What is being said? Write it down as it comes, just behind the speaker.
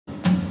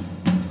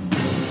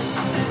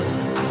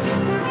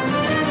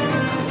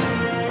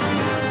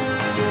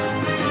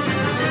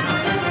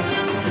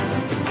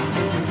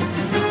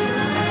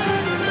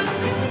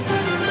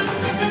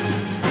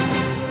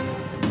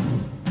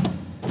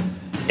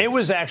It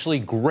was actually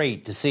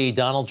great to see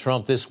Donald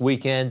Trump this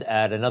weekend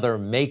at another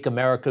Make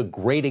America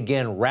Great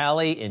Again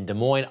rally in Des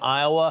Moines,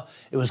 Iowa.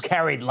 It was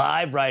carried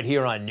live right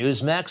here on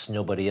Newsmax.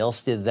 Nobody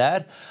else did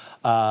that.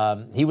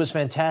 He was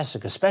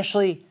fantastic,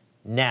 especially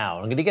now.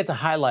 I'm going to get the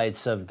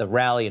highlights of the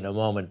rally in a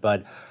moment,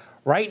 but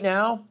right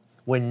now,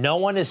 when no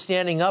one is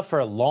standing up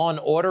for law and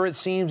order, it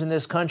seems, in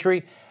this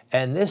country,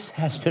 and this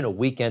has been a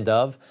weekend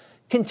of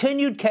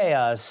continued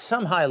chaos.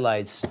 Some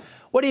highlights.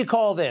 What do you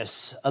call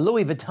this? A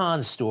Louis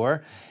Vuitton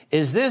store.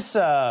 Is this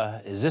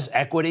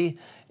equity?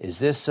 Is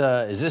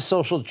this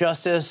social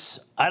justice?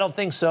 I don't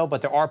think so,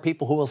 but there are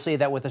people who will say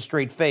that with a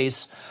straight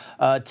face.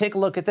 Take a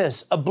look at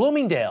this. A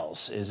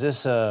Bloomingdale's. Is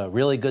this a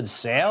really good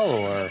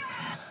sale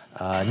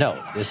or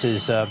no? This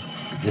is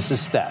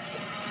theft.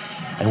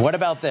 And what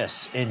about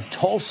this? In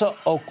Tulsa,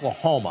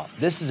 Oklahoma,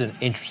 this is an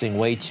interesting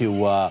way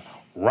to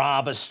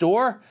rob a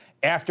store.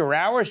 After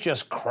hours,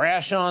 just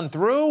crash on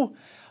through.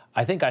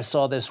 I think I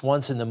saw this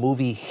once in the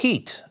movie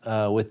Heat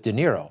with De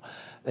Niro.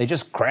 They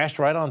just crashed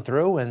right on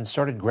through and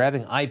started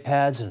grabbing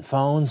iPads and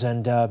phones.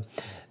 And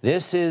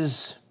this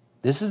is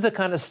the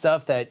kind of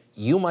stuff that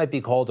you might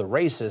be called a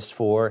racist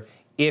for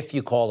if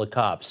you call the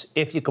cops.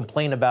 If you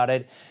complain about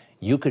it,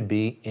 you could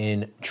be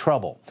in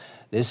trouble.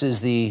 This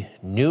is the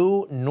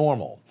new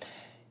normal.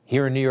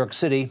 Here in New York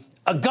City,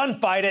 a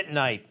gunfight at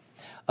night.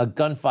 A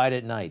gunfight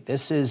at night.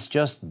 This is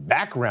just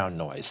background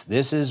noise.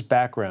 This is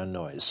background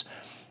noise.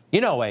 You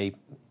know, a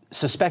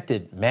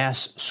suspected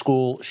mass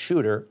school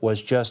shooter was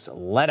just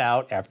let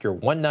out after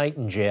one night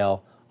in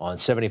jail on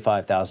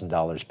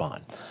 $75,000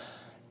 bond.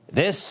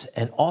 This,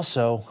 and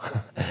also,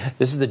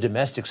 this is the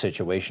domestic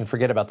situation.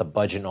 Forget about the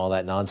budget and all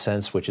that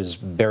nonsense, which is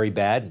very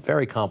bad,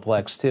 very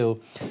complex,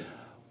 too.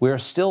 We're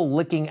still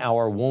licking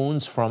our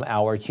wounds from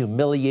our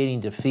humiliating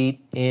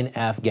defeat in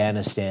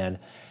Afghanistan,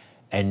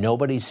 and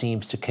nobody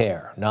seems to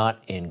care.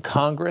 Not in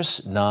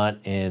Congress, not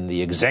in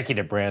the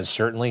executive branch,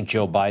 certainly,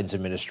 Joe Biden's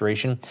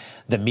administration.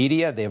 The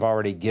media, they've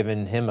already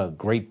given him a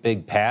great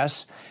big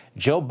pass.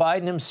 Joe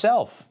Biden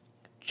himself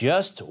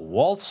just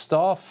waltzed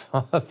off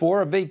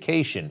for a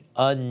vacation.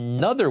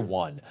 Another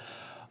one.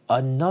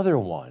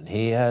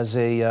 He has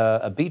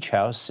a beach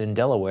house in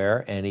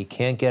Delaware, and he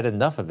can't get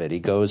enough of it. He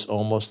goes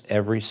almost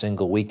every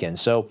single weekend.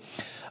 So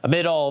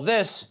amid all of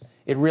this,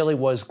 it really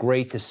was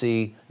great to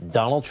see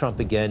Donald Trump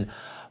again,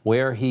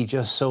 where he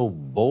just so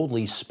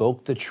boldly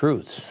spoke the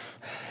truth.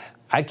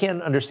 I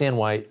can't understand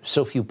why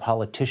so few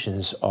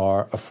politicians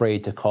are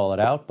afraid to call it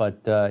out,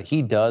 but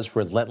he does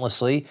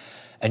relentlessly.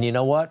 And you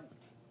know what?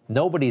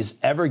 Nobody's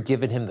ever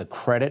given him the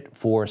credit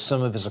for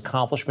some of his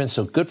accomplishments,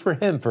 so good for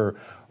him for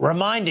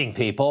reminding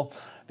people,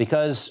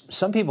 because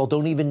some people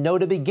don't even know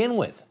to begin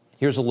with.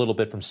 Here's a little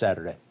bit from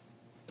Saturday.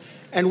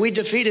 And we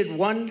defeated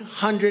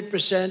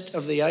 100%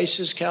 of the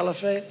ISIS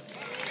caliphate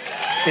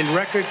in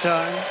record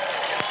time.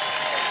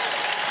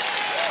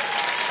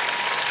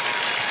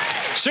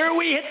 Sir,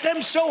 we hit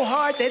them so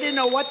hard, they didn't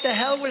know what the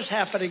hell was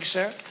happening,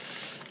 sir.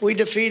 We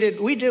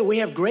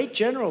have great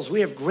generals.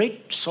 We have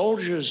great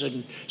soldiers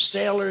and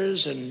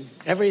sailors and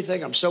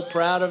everything. I'm so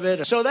proud of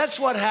it. So that's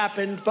what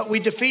happened, but we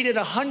defeated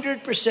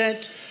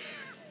 100%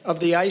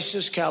 of the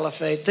ISIS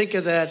caliphate. Think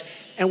of that.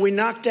 And we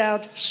knocked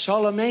out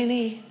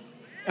Soleimani,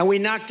 and we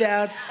knocked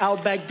out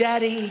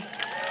al-Baghdadi.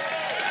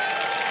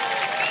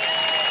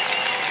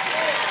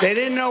 They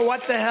didn't know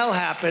what the hell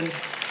happened.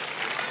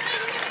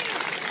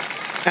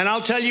 And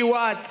I'll tell you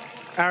what,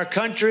 our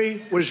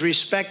country was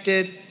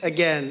respected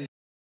again.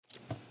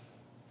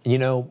 You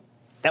know,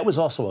 that was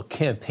also a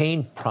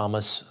campaign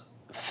promise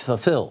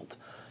fulfilled,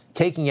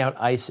 taking out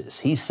ISIS.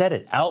 He said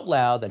it out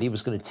loud that he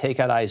was going to take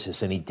out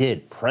ISIS, and he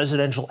did.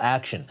 Presidential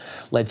action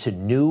led to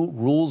new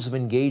rules of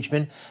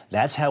engagement.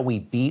 That's how we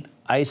beat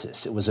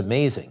ISIS. It was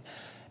amazing.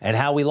 And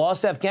how we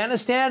lost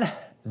Afghanistan?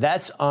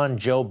 That's on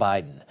Joe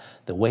Biden.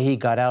 The way he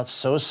got out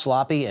so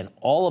sloppy and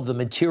all of the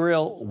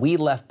material we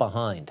left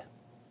behind.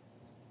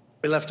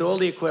 We left all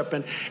the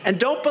equipment. And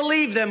don't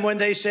believe them when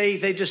they say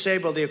they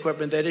disabled the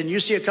equipment. They didn't. You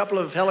see a couple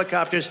of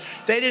helicopters,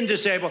 they didn't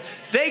disable.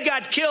 They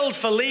got killed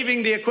for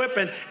leaving the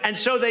equipment. And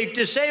so they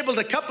disabled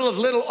a couple of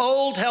little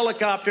old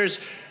helicopters.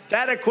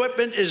 That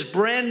equipment is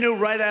brand new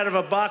right out of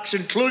a box,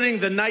 including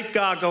the night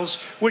goggles,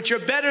 which are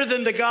better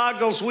than the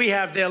goggles we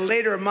have. They're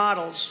later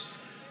models.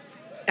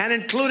 And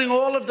including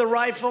all of the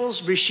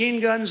rifles,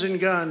 machine guns, and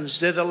guns.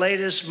 They're the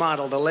latest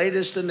model, the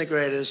latest and the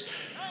greatest.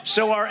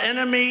 So our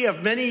enemy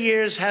of many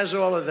years has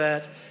all of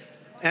that,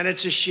 and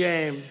it's a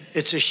shame.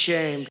 It's a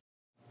shame.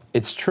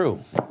 It's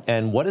true.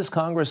 And what is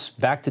Congress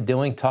back to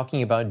doing,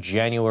 talking about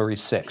January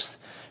 6th?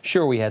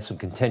 Sure, we had some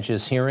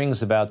contentious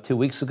hearings about 2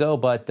 weeks ago,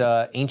 but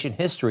ancient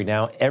history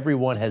now.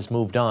 Everyone has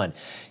moved on.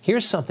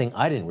 Here's something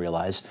I didn't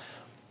realize.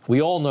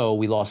 We all know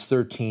we lost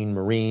 13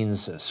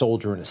 Marines, a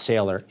soldier and a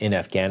sailor in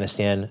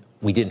Afghanistan.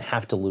 We didn't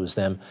have to lose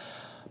them.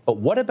 But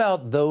what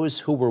about those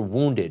who were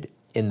wounded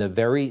in the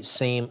very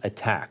same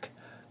attack?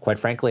 Quite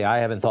frankly, I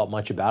haven't thought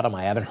much about them.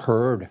 I haven't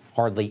heard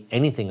hardly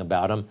anything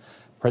about them.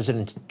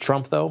 President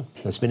Trump, though,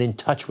 has been in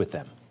touch with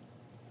them.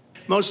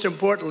 Most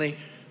importantly,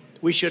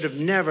 We should have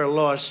never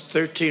lost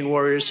 13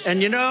 warriors.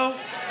 And, you know,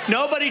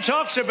 nobody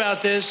talks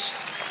about this,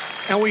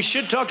 and we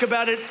should talk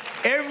about it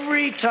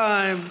every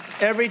time,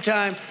 every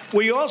time.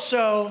 We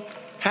also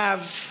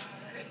have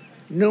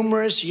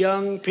numerous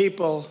young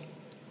people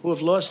who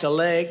have lost a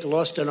leg,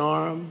 lost an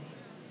arm,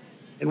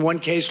 in one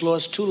case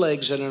lost 2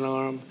 legs and an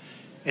arm,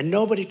 and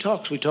nobody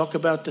talks. We talk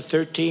about the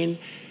 13,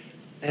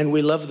 and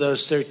we love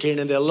those 13,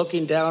 and they're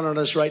looking down on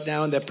us right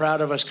now, and they're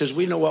proud of us because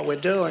we know what we're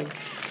doing.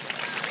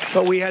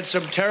 But we had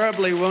some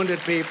terribly wounded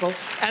people,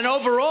 and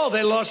overall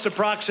they lost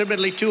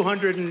approximately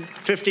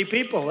 250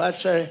 people.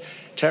 That's a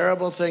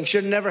terrible thing.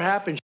 Should never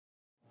happen.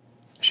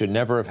 Should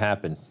never have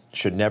happened.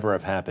 Should never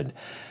have happened.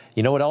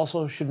 You know what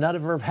also should not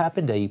have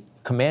happened? A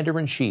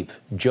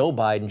commander-in-chief, Joe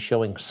Biden,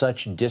 showing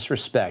such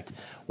disrespect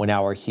when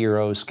our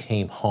heroes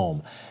came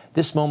home.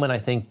 This moment, I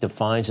think,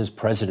 defines his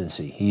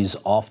presidency. He's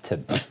off to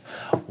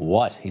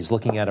what? He's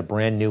looking at a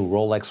brand new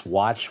Rolex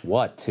watch.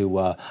 What?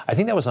 I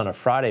think that was on a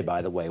Friday,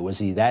 by the way. Was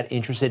he that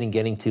interested in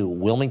getting to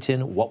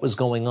Wilmington? What was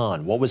going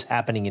on? What was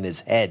happening in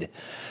his head?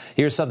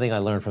 Here's something I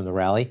learned from the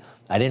rally.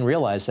 I didn't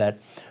realize that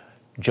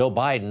Joe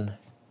Biden,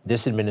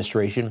 this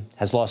administration,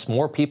 has lost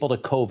more people to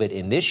COVID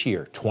in this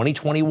year,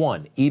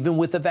 2021, even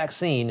with the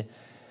vaccine,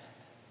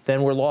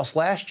 than were lost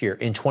last year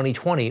in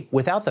 2020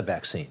 without the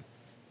vaccine.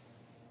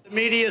 The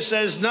media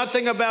says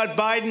nothing about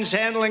Biden's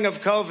handling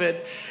of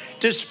COVID,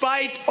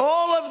 despite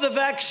all of the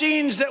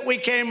vaccines that we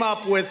came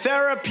up with,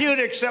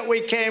 therapeutics that we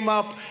came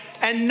up,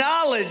 and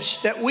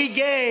knowledge that we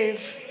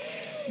gave.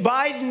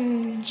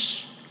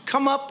 Biden's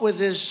come up with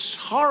this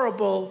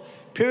horrible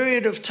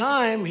period of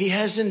time. He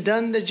hasn't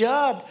done the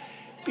job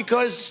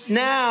because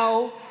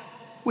now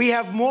we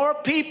have more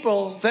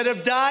people that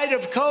have died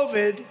of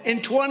COVID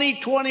in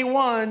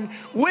 2021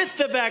 with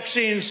the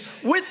vaccines,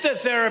 with the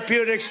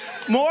therapeutics.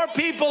 More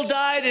people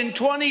died in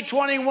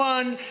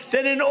 2021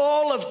 than in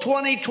all of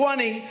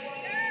 2020.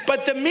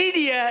 But the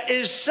media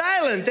is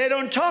silent. They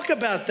don't talk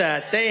about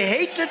that. They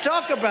hate to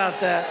talk about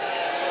that.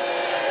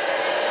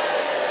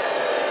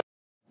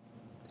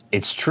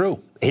 It's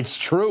true. It's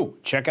true.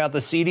 Check out the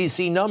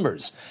CDC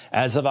numbers.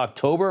 As of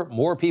October,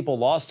 more people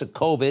lost to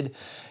COVID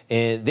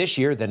this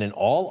year than in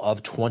all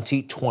of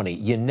 2020.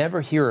 You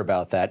never hear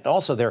about that.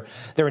 Also,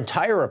 their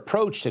entire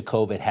approach to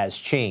COVID has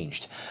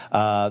changed.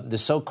 The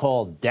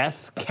so-called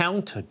death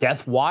count,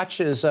 death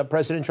watch, as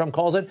President Trump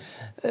calls it,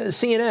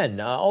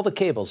 CNN, all the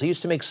cables. He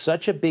used to make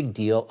such a big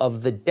deal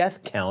of the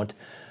death count.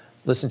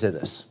 Listen to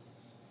this.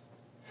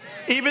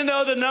 Even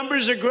though the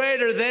numbers are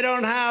greater, they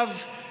don't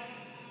have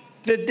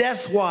the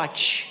death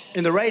watch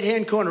in the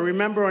right-hand corner.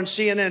 Remember on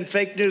CNN,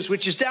 fake news,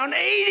 which is down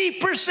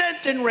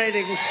 80% in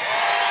ratings.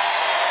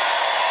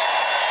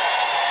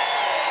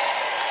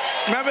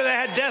 Remember they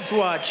had Death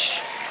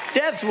Watch.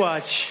 Death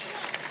Watch.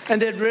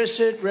 And they'd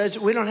risk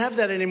it. We don't have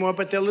that anymore,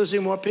 but they're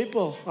losing more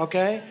people,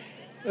 okay?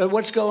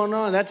 What's going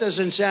on? That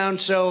doesn't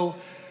sound so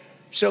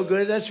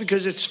good. That's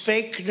because it's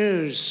fake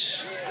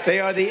news.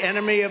 They are the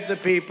enemy of the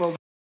people.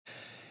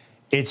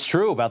 It's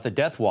true about the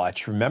Death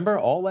Watch. Remember,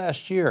 all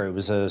last year, it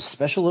was a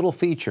special little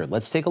feature.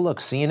 Let's take a look.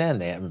 CNN,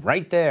 they have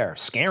right there,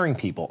 scaring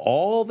people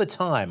all the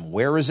time.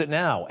 Where is it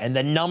now? And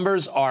the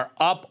numbers are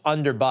up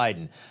under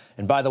Biden.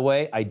 And by the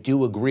way, I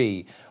do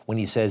agree when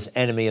he says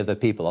enemy of the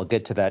people. I'll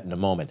get to that in a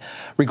moment.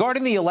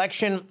 Regarding the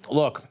election,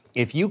 look,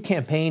 if you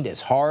campaigned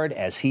as hard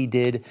as he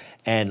did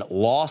and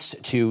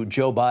lost to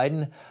Joe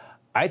Biden,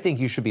 I think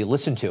you should be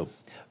listened to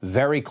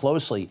very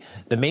closely.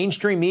 The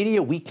mainstream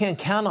media, we can't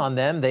count on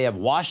them. They have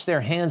washed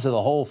their hands of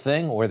the whole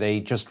thing, or they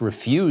just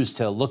refuse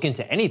to look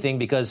into anything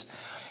because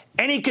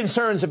any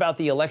concerns about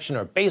the election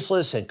are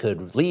baseless and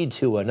could lead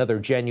to another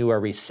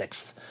January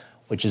 6th,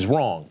 which is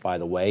wrong, by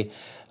the way.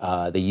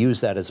 They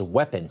use that as a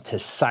weapon to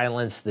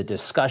silence the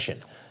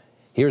discussion.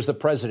 Here's the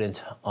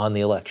president on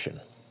the election.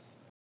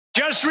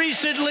 Just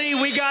recently,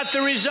 we got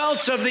the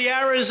results of the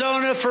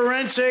Arizona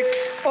forensic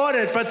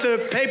audit, but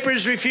the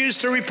papers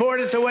refused to report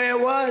it the way it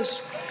was,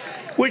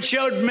 which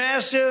showed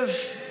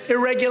massive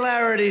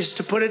irregularities,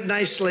 to put it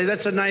nicely.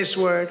 That's a nice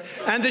word.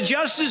 And the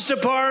Justice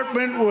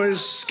Department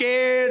was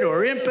scared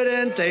or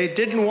impotent. They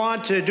didn't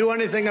want to do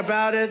anything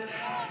about it.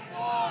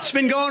 It's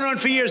been going on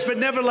for years, but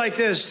never like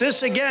this.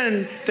 This,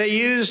 again, they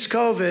used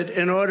COVID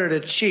in order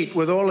to cheat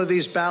with all of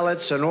these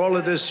ballots and all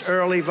of this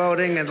early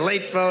voting and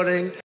late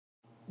voting.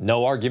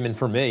 No argument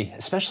for me,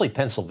 especially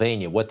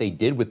Pennsylvania, what they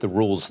did with the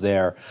rules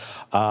there.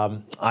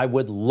 I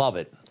would love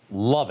it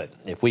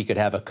if we could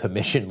have a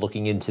commission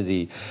looking into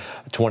the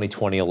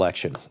 2020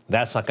 election.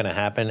 That's not going to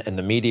happen. And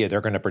the media, they're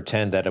going to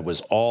pretend that it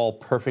was all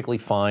perfectly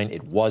fine.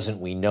 It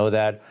wasn't. We know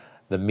that.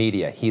 The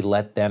media, he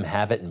let them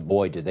have it, and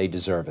boy, did they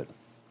deserve it.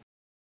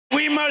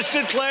 We must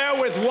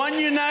declare with one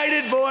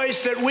united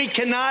voice that we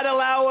cannot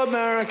allow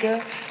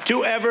America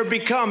to ever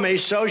become a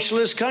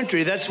socialist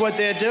country. That's what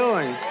they're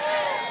doing.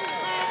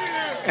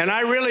 And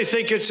I really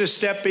think it's a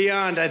step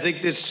beyond. I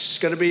think it's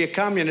going to be a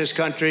communist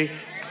country.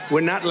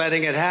 We're not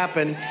letting it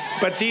happen.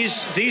 But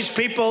these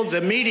people,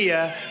 the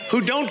media,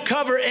 who don't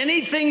cover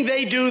anything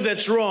they do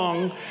that's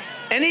wrong,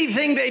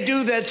 Anything they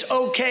do that's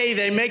okay,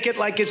 they make it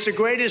like it's the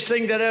greatest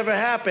thing that ever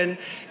happened.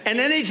 And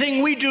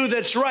anything we do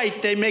that's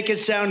right, they make it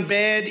sound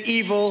bad,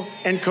 evil,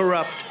 and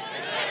corrupt.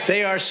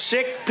 They are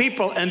sick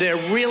people, and they're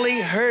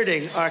really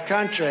hurting our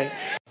country.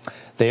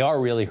 They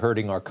are really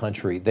hurting our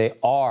country. They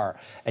are.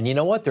 And you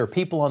know what? There are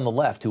people on the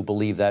left who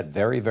believe that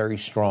very, very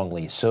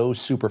strongly. So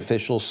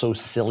superficial, so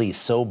silly,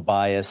 so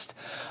biased.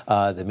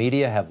 The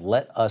media have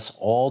let us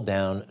all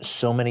down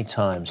so many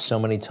times.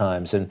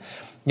 And,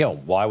 you know,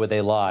 why would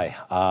they lie?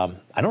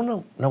 I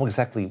don't know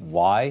exactly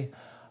why.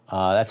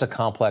 That's a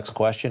complex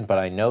question, but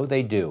I know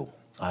they do.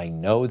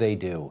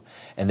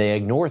 And they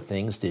ignore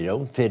things that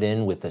don't fit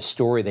in with the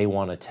story they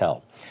want to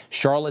tell.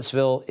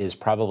 Charlottesville is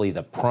probably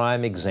the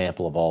prime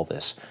example of all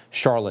this.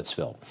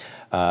 Charlottesville.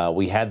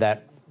 We had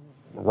that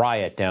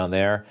riot down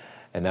there,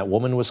 and that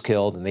woman was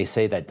killed, and they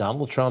say that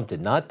Donald Trump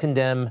did not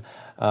condemn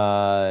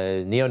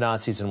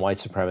neo-Nazis and white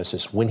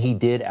supremacists when he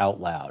did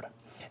out loud.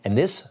 And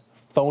this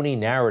phony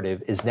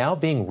narrative is now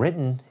being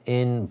written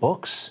in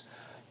books.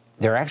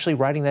 They're actually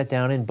writing that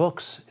down in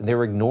books.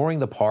 They're ignoring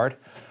the part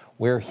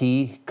where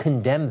he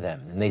condemned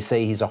them. And they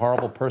say he's a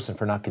horrible person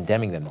for not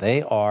condemning them.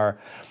 They are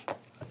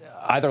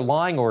either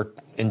lying or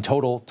in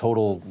total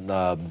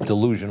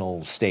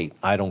delusional state.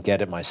 I don't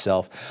get it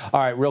myself. All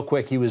right, real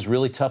quick, he was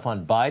really tough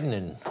on Biden,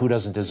 and who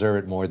doesn't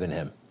deserve it more than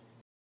him?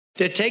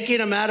 They're taking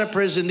him out of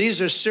prison. These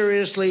are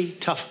seriously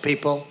tough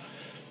people.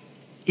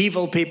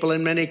 Evil people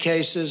in many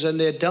cases, and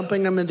they're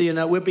dumping them in the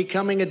United States. We're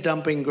becoming a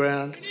dumping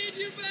ground. We need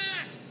you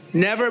back.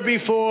 Never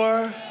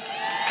before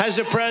has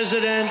a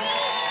president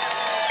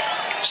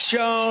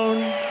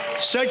shown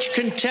such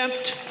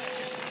contempt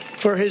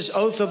for his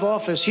oath of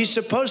office. He's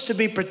supposed to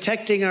be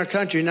protecting our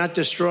country, not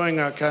destroying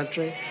our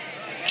country.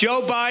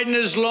 Joe Biden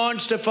has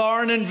launched a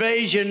foreign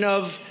invasion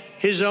of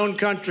his own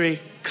country.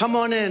 Come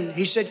on in.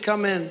 He said,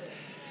 come in.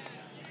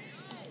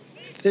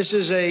 This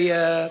is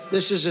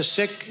a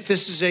sick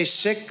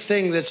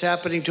thing that's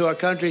happening to our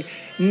country.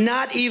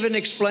 Not even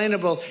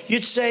explainable.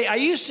 I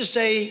used to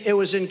say it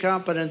was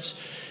incompetence,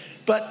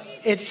 but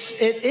it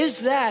is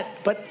that.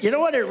 But you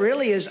know what it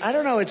really is? I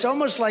don't know. It's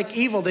almost like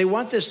evil. They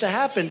want this to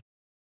happen.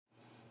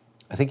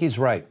 I think he's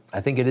right. I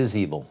think it is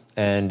evil.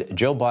 And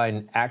Joe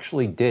Biden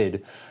actually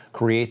did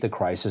create the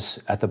crisis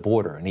at the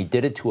border, and he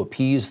did it to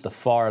appease the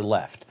far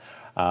left.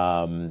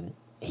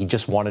 He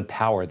just wanted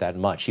power that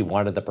much. He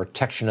wanted the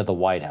protection of the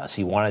White House.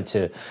 He wanted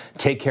to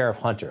take care of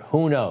Hunter.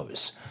 Who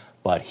knows?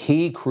 But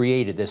he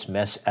created this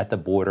mess at the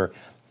border,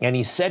 and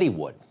he said he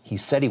would. He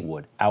said he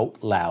would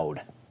out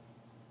loud.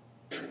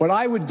 What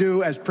I would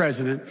do as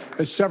president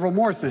is several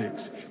more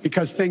things,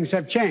 because things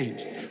have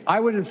changed. I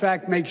would, in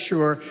fact, make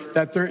sure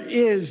that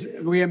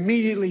we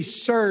immediately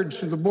surge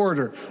to the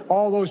border.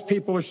 All those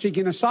people are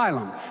seeking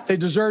asylum. They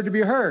deserve to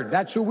be heard.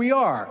 That's who we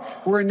are.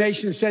 We're a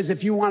nation that says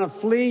if you want to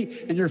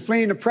flee and you're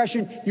fleeing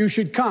oppression, you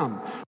should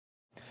come.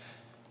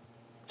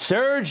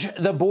 Surge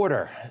the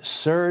border.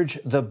 Surge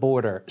the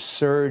border.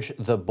 Surge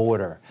the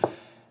border.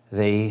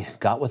 They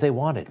got what they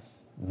wanted.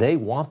 They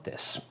want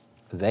this.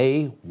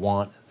 They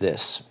want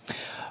this.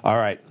 All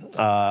right.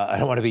 I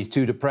don't want to be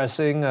too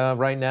depressing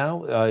right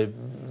now.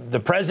 The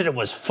president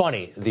was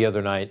funny the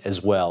other night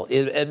as well.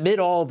 Amid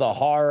all the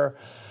horror,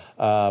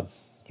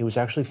 he was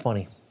actually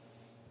funny.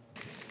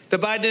 The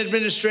Biden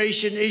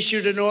administration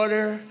issued an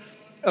order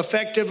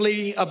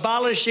effectively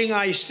abolishing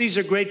ICE. These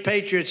are great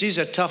patriots. These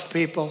are tough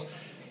people.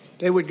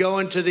 They would go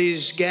into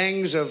these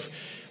gangs of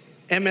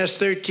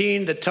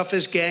MS-13, the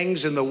toughest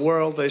gangs in the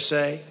world, they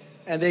say.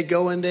 And they'd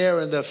go in there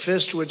and the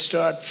fist would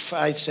start.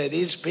 I'd say,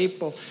 these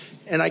people,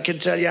 and I can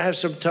tell you, I have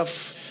some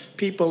tough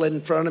people in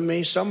front of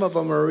me. Some of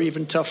them are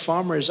even tough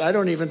farmers. I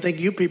don't even think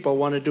you people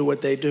want to do what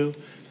they do.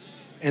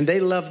 And they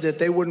loved it.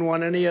 They wouldn't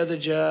want any other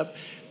job.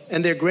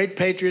 And they're great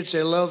patriots.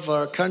 They love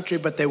our country,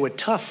 but they were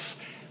tough.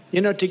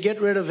 You know, to get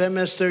rid of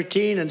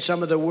MS-13 and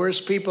some of the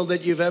worst people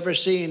that you've ever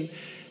seen.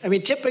 I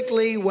mean,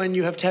 typically when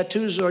you have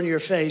tattoos on your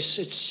face,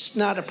 it's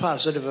not a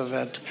positive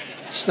event.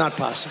 It's not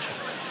positive.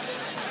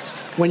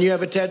 When you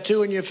have a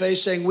tattoo on your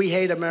face saying, we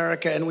hate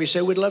America, and we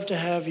say, we'd love to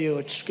have you,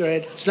 it's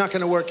great. It's not going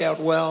to work out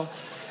well.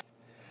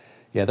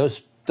 Yeah,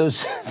 those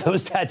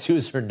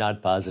tattoos are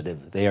not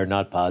positive. They are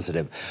not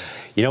positive.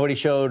 You know what he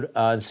showed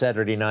on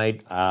Saturday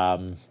night?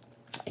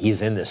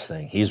 He's in this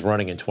thing. He's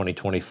running in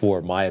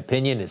 2024. My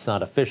opinion, it's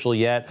not official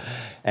yet,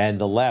 and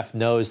the left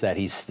knows that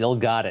he's still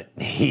got it.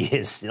 He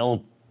is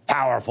still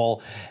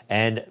powerful,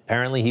 and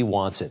apparently he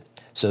wants it.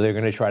 So they're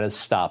going to try to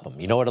stop him.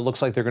 You know what it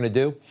looks like they're going to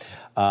do?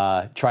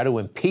 Try to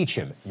impeach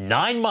him.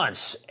 9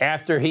 months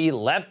after he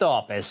left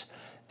office,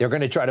 they're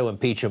going to try to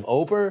impeach him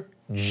over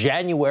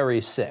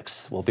January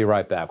 6th. We'll be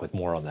right back with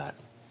more on that.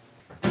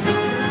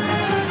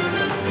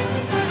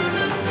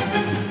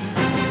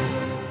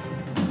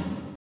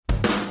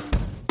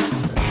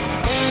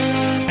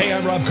 Hey,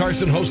 I'm Rob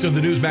Carson, host of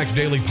the Newsmax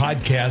Daily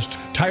Podcast.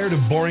 Tired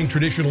of boring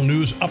traditional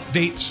news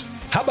updates?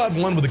 How about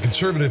one with a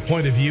conservative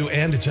point of view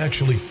and it's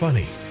actually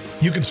funny?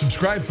 You can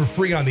subscribe for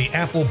free on the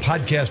Apple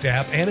Podcast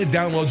app, and it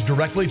downloads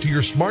directly to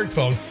your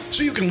smartphone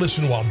so you can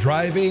listen while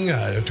driving,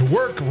 to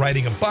work,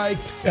 riding a bike,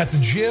 at the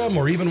gym,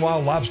 or even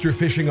while lobster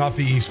fishing off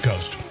the East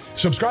Coast.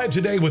 Subscribe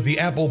today with the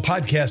Apple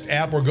Podcast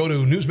app or go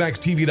to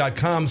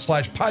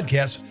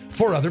newsmaxtv.com/podcasts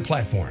for other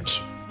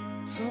platforms.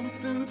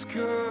 Something's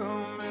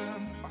coming.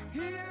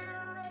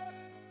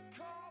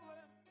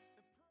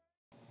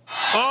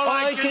 All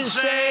I can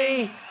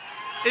say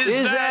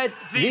is that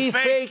the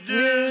fake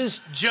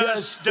news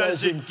just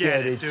doesn't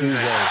get it, do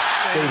they?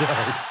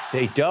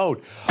 They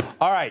don't.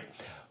 All right.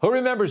 Who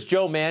remembers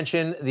Joe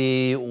Manchin,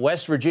 the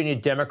West Virginia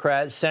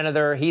Democrat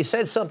senator? He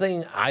said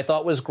something I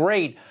thought was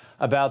great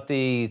about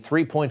the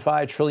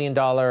 $3.5 trillion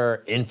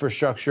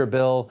infrastructure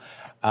bill.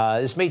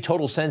 This made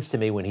total sense to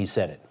me when he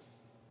said it.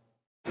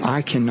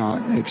 I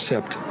cannot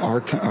accept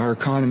our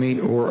economy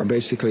or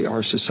basically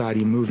our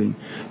society moving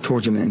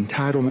towards an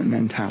entitlement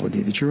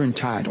mentality that you're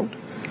entitled.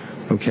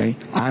 Okay?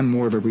 I'm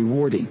more of a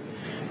rewarding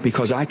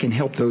because I can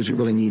help those who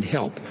really need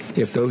help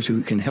if those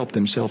who can help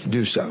themselves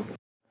do so.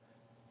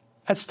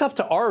 That's tough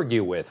to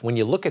argue with when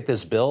you look at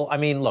this bill. I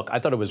mean, look, I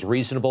thought it was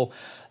reasonable.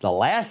 The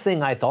last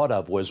thing I thought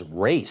of was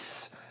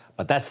race.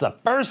 But that's the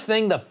first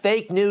thing the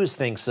fake news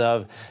thinks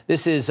of.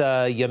 This is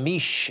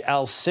Yamiche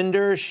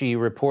Alcindor. She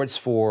reports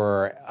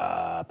for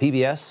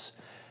PBS,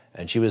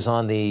 and she was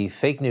on the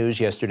fake news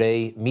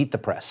yesterday, Meet the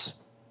Press.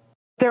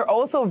 They're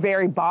also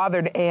very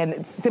bothered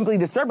and simply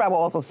disturbed, I will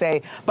also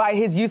say, by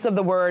his use of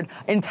the word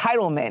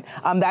entitlement.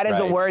 That is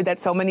a word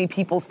that so many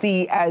people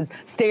see as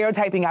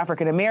stereotyping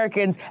African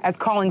Americans, as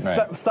calling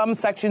some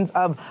sections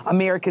of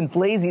Americans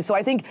lazy. So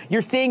I think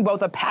you're seeing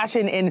both a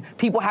passion in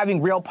people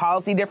having real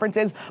policy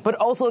differences, but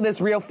also this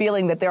real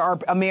feeling that there are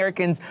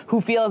Americans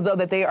who feel as though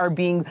that they are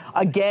being,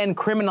 again,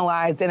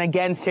 criminalized and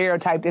again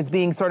stereotyped as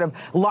being sort of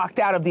locked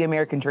out of the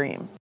American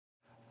dream.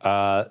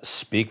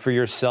 Speak for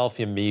yourself,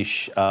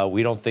 Yamiche.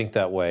 We don't think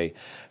that way.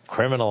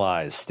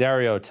 Criminalized,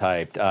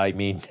 stereotyped. I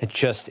mean,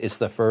 it's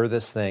the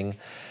furthest thing,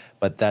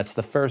 but that's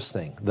the first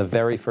thing, the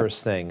very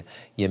first thing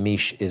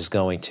Yamiche is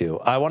going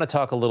to. I want to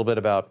talk a little bit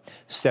about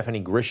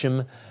Stephanie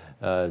Grisham,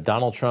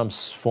 Donald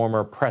Trump's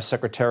former press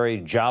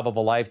secretary, job of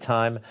a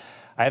lifetime.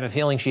 I have a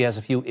feeling she has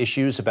a few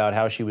issues about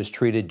how she was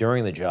treated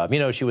during the job. You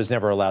know, she was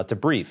never allowed to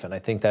brief, and I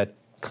think that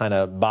kind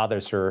of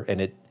bothers her, and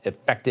it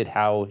affected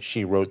how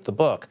she wrote the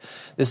book.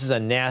 This is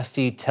a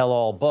nasty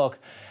tell-all book.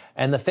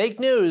 And the fake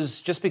news,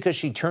 just because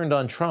she turned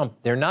on Trump,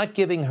 they're not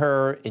giving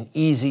her an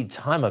easy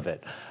time of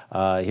it.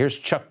 Here's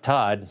Chuck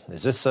Todd.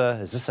 Is this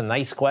a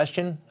nice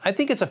question? I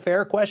think it's a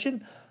fair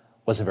question.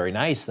 Wasn't very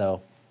nice,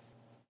 though.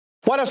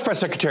 White House press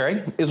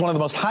secretary is one of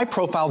the most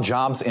high-profile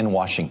jobs in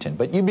Washington,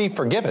 but you'd be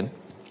forgiven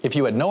if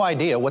you had no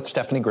idea what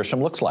Stephanie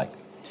Grisham looks like.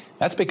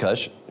 That's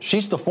because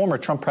she's the former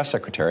Trump press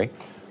secretary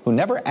who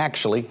never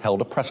actually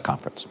held a press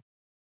conference.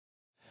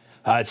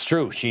 It's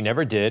true. She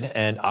never did.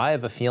 And I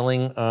have a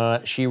feeling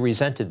she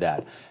resented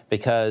that,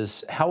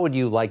 because how would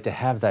you like to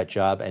have that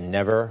job and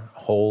never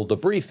hold a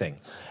briefing?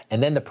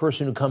 And then the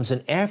person who comes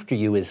in after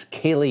you is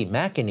Kayleigh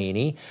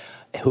McEnany,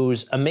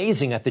 who's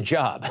amazing at the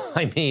job.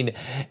 I mean,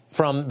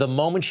 from the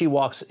moment she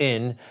walks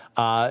in,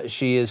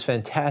 she is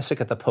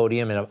fantastic at the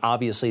podium. And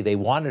obviously they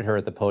wanted her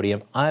at the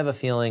podium. I have a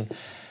feeling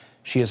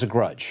she has a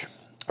grudge,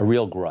 a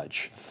real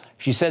grudge.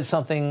 She said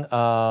something,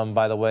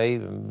 by the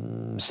way,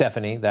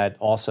 Stephanie, that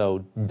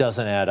also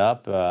doesn't add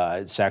up.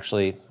 It's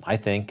actually, I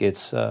think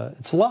it's a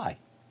lie.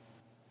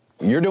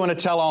 You're doing a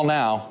tell-all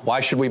now. Why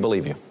should we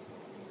believe you?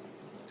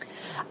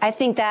 I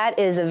think that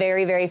is a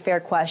very, very fair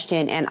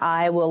question, and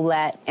I will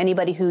let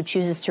anybody who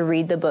chooses to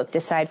read the book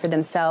decide for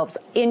themselves.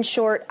 In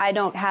short, I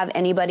don't have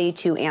anybody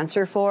to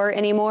answer for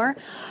anymore.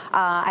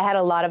 I had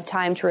a lot of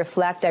time to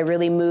reflect. I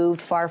really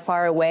moved far,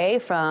 far away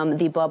from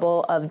the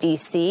bubble of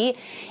D.C.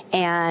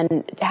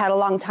 and had a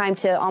long time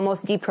to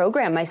almost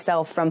deprogram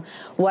myself from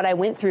what I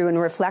went through and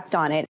reflect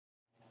on it.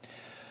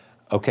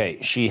 Okay,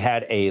 she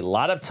had a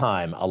lot of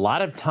time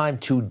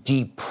to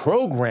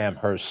deprogram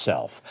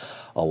herself.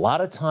 A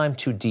lot of time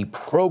to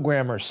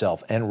deprogram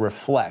herself and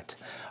reflect.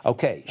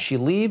 Okay, she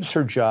leaves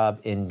her job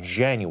in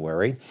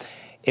January.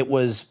 It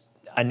was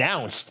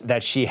announced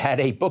that she had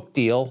a book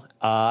deal,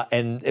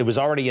 and it was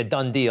already a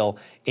done deal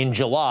in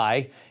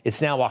July.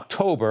 It's now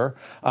October.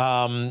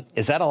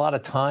 Is that a lot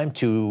of time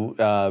to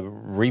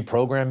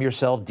reprogram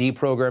yourself,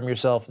 deprogram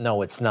yourself?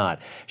 No, it's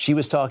not. She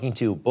was talking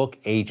to book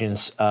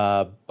agents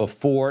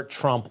before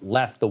Trump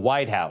left the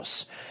White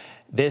House.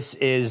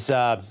 These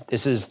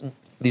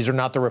are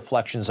not the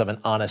reflections of an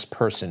honest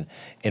person,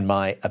 in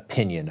my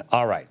opinion.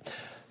 All right.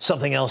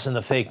 Something else in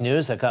the fake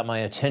news that got my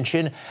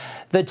attention.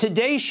 The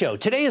Today Show.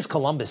 Today is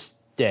Columbus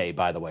Day,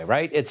 by the way,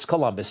 right? It's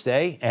Columbus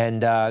Day,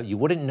 and you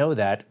wouldn't know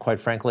that, quite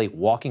frankly,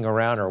 walking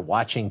around or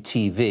watching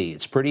TV.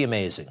 It's pretty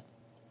amazing.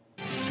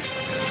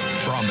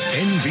 From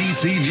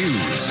NBC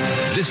News,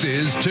 this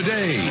is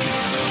Today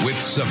with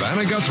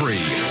Savannah Guthrie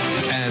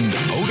and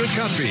Hoda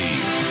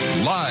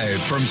Kotb,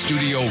 live from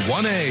Studio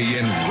 1A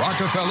in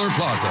Rockefeller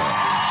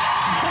Plaza.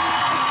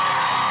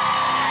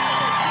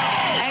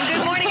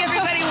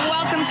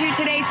 Welcome to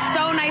Today.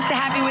 So nice to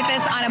have happy with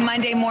this on a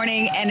Monday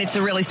morning, and it's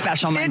a really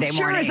special Monday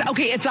morning. It sure is.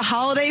 Okay, it's a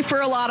holiday for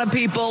a lot of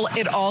people.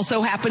 It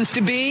also happens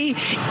to be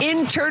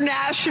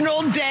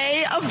International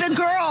Day of the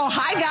Girl.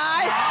 Hi,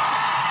 guys.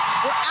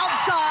 We're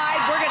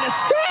outside. We're going to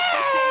start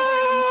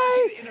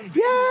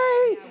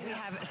Yay! We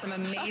have some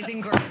amazing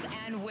girls.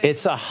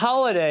 It's a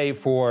holiday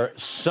for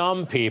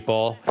some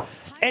people.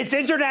 It's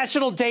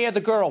International Day of the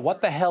Girl.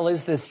 What the hell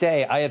is this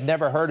day? I have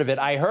never heard of it.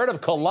 I heard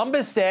of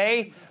Columbus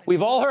Day.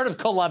 We've all heard of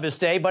Columbus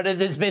Day, but it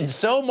has been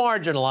so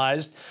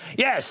marginalized.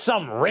 Yes,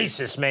 some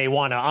racist may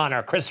want to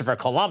honor Christopher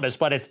Columbus,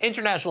 but it's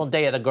International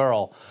Day of the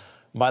Girl.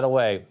 By the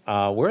way,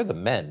 where are the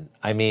men?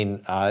 I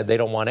mean, they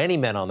don't want any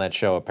men on that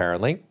show,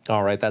 apparently.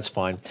 All right, that's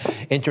fine.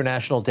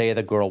 International Day of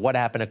the Girl. What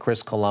happened to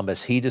Chris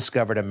Columbus? He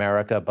discovered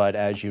America, but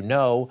as you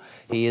know,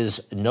 he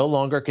is no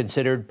longer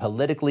considered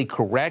politically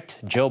correct.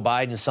 Joe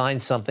Biden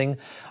signed something.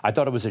 I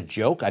thought it was a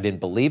joke. I didn't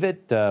believe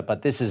it,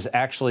 but this is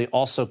actually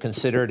also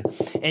considered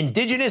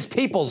Indigenous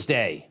Peoples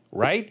Day,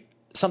 right?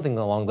 Something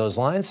along those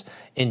lines.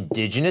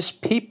 Indigenous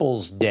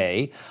Peoples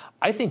Day.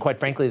 I think, quite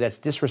frankly, that's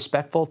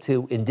disrespectful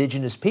to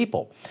Indigenous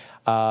people.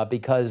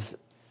 Because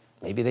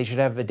maybe they should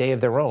have a day of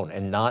their own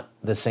and not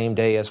the same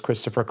day as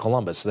Christopher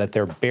Columbus, so that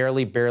they're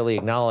barely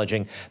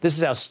acknowledging. This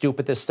is how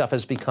stupid this stuff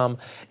has become.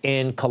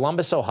 In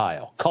Columbus,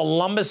 Ohio,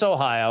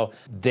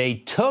 they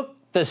took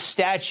the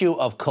statue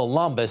of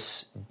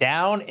Columbus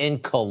down in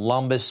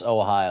Columbus,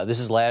 Ohio.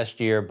 This is last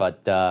year,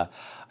 but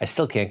I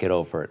still can't get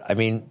over it. I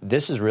mean,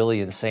 this is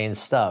really insane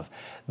stuff.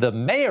 The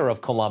mayor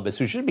of Columbus,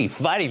 who should be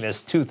fighting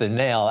this tooth and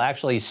nail,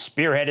 actually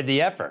spearheaded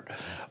the effort.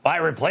 By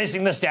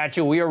replacing the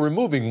statue, we are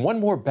removing one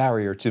more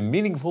barrier to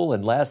meaningful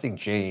and lasting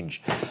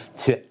change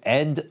to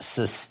end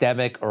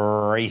systemic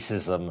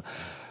racism.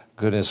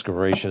 Goodness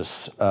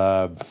gracious.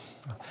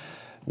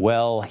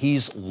 Well,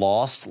 he's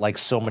lost, like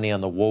so many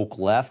on the woke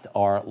left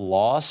are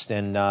lost,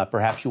 and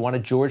perhaps you want a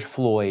George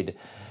Floyd.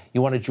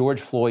 You want a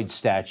George Floyd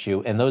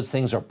statue, and those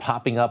things are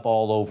popping up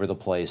all over the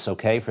place,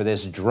 okay, for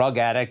this drug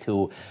addict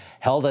who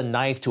held a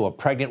knife to a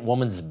pregnant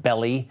woman's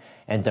belly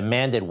and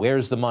demanded,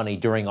 "Where's the money?"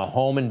 during a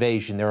home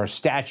invasion. There are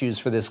statues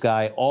for this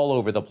guy all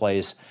over the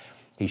place.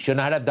 He should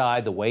not have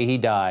died the way he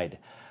died.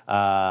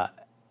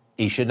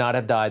 He should not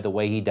have died the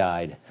way he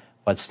died.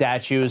 But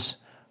statues,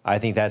 I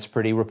think that's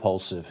pretty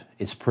repulsive.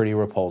 It's pretty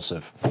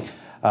repulsive.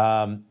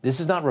 This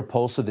is not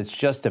repulsive. It's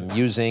just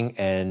amusing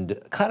and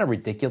kind of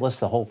ridiculous,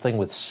 the whole thing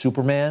with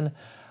Superman.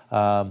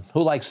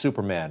 Who likes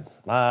Superman?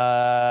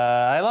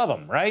 I love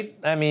him, right?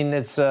 I mean,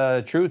 it's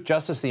truth,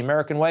 justice, the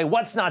American way.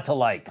 What's not to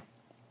like?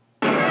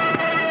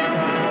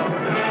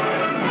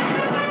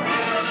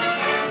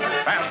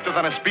 Faster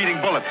than a speeding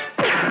bullet.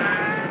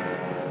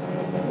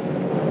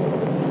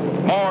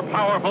 More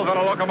powerful than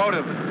a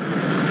locomotive.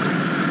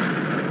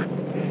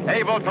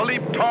 Able to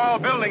leap tall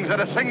buildings at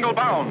a single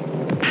bound.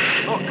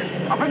 Look,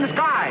 up in the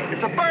sky.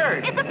 It's a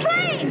bird. It's a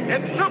plane.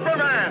 It's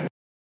Superman.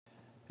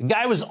 The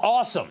guy was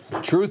awesome.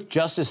 Truth,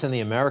 justice, and the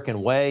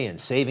American way, and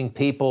saving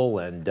people,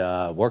 and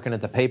working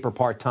at the paper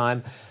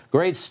part-time.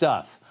 Great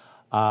stuff.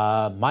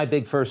 My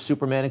big first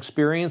Superman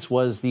experience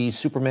was the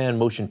Superman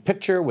motion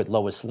picture with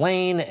Lois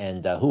Lane,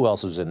 and who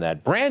else was in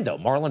that?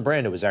 Marlon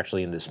Brando was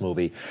actually in this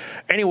movie.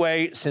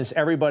 Anyway, since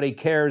everybody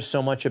cares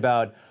so much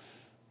about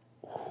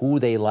who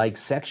they like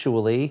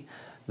sexually,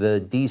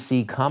 the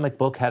DC comic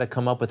book had to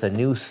come up with a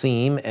new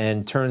theme,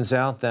 and turns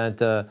out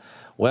that,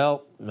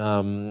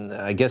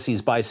 I guess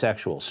he's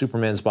bisexual.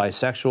 Superman's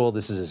bisexual.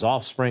 This is his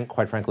offspring.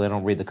 Quite frankly, I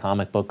don't read the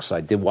comic books.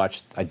 I did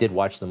watch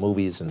the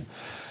movies, and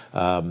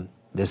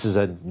this is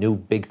a new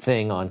big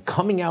thing on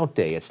Coming Out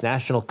Day. It's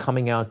National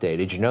Coming Out Day.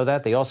 Did you know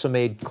that? They also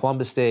made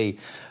Columbus Day,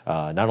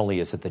 not only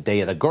is it the Day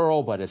of the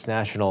Girl, but it's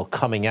National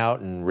Coming Out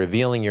and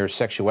revealing your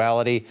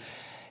sexuality.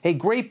 A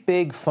great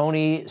big,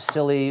 phony,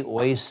 silly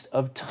waste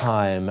of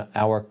time.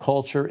 Our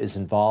culture is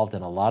involved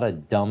in a lot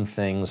of dumb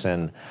things,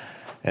 and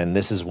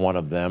this is one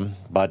of them.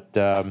 But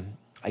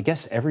I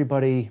guess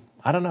everybody,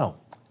 I don't know.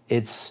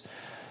 It's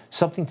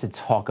something to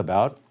talk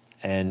about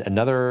and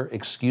another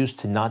excuse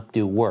to not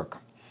do work.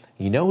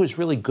 You know who's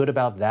really good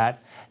about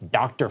that?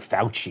 Dr.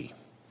 Fauci.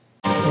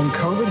 When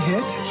COVID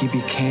hit, he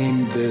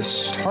became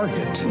this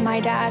target. My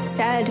dad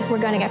said, we're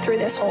going to get through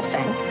this whole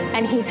thing,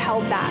 and he's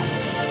held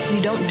that.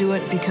 You don't do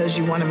it because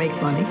you want to make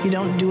money. You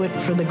don't do it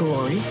for the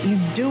glory. You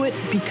do it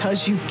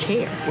because you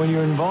care. When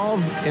you're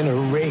involved in a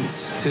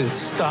race to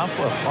stop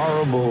a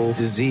horrible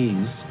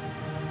disease,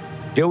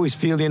 you always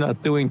feel you're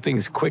not doing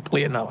things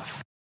quickly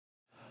enough.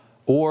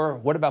 Or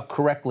what about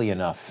correctly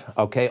enough?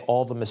 Okay,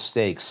 all the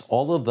mistakes,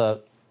 all of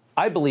the,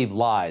 I believe,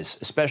 lies,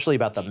 especially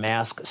about the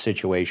mask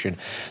situation.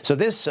 So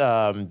this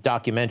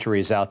documentary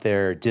is out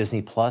there,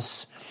 Disney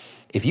Plus.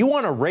 If you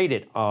want to rate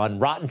it on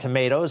Rotten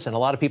Tomatoes, and a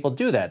lot of people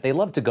do that, they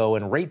love to go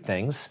and rate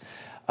things.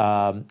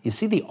 You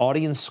see the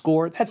audience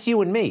score? That's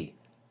you and me.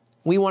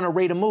 We want to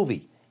rate a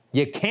movie.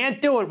 You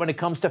can't do it when it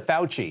comes to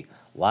Fauci.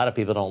 A lot of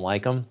people don't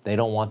like him. They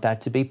don't want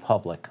that to be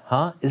public.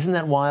 Huh? Isn't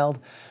that wild?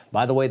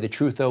 By the way, the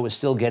truth, though, is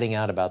still getting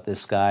out about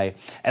this guy,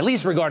 at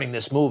least regarding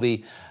this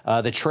movie.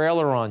 The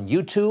trailer on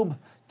YouTube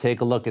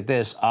Take a look at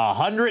this.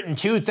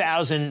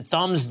 102,000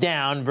 thumbs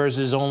down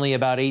versus only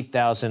about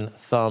 8,000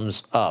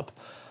 thumbs up.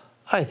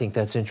 I think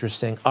that's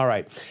interesting. All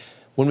right.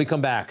 When we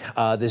come back,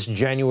 this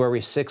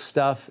January 6th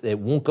stuff, it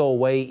won't go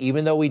away,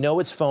 even though we know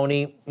it's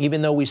phony,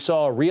 even though we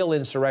saw a real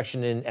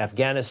insurrection in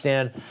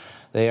Afghanistan.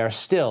 They are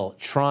still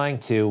trying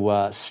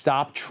to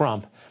stop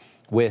Trump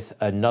with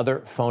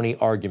another phony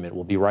argument.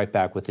 We'll be right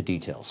back with the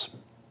details.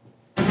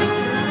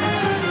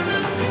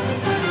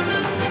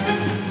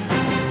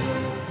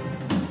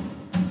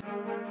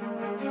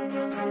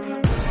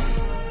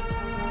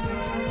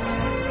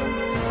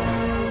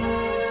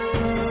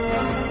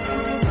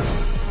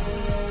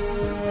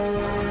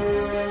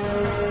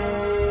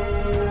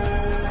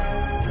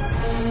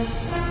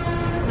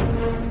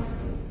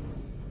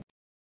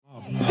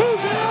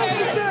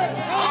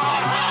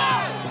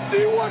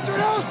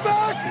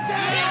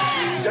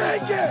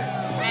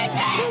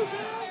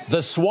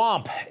 The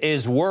swamp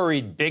is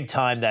worried big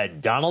time that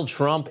Donald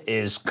Trump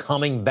is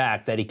coming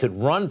back, that he could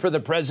run for the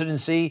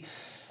presidency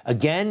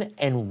again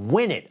and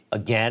win it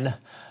again.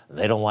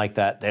 They don't like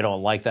that. They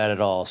don't like that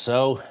at all.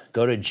 So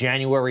go to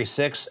January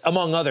 6th,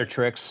 among other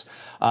tricks.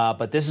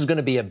 But this is going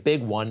to be a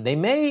big one. They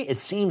may, it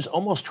seems,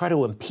 almost try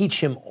to impeach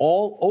him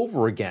all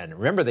over again.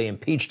 Remember, they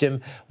impeached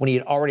him when he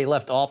had already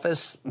left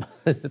office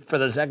for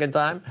the second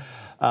time.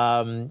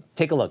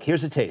 Take a look.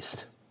 Here's a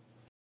taste.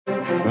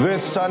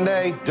 This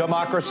Sunday,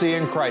 democracy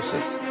in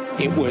crisis.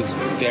 It was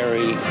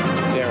very,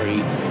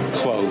 very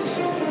close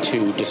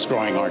to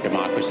destroying our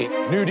democracy.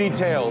 New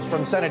details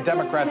from Senate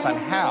Democrats on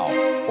how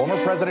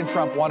former President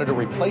Trump wanted to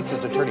replace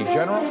his attorney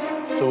general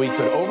so he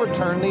could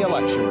overturn the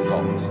election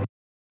results.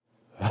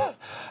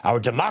 Our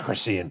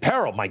democracy in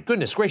peril. My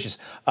goodness gracious.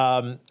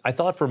 I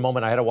thought for a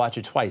moment I had to watch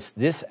it twice.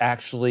 This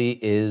actually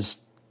is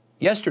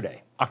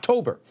yesterday,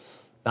 October.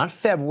 Not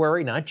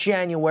February, not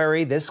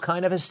January. This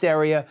kind of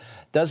hysteria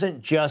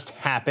doesn't just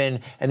happen,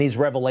 and these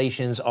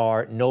revelations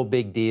are no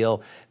big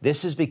deal.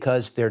 This is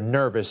because they're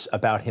nervous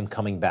about him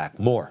coming back.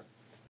 More.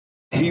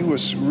 He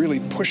was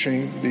really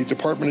pushing the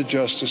Department of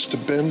Justice to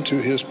bend to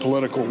his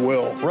political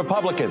will.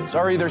 Republicans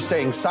are either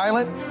staying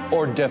silent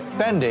or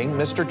defending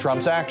Mr.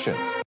 Trump's actions.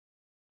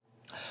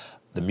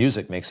 The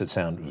music makes it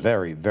sound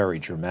very, very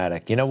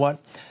dramatic. You know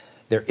what?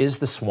 There is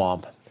the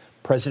swamp.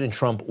 President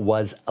Trump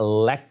was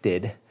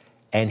elected,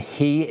 and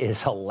he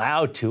is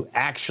allowed to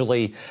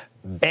actually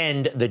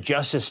bend the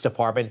Justice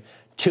Department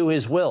to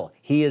his will.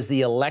 He is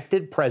the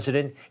elected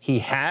president. He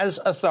has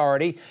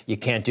authority. You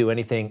can't do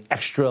anything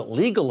extra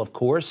legal, of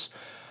course,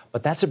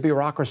 but that's a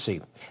bureaucracy.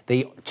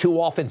 They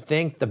too often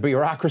think the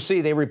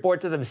bureaucracy, they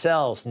report to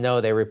themselves. No,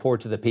 they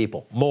report to the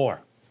people.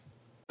 More.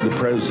 The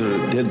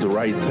president did the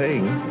right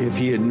thing. If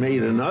he had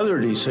made another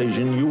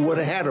decision, you would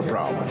have had a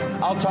problem.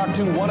 I'll talk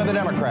to one of the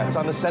Democrats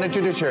on the Senate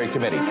Judiciary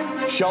Committee,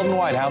 Sheldon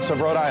Whitehouse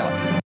of Rhode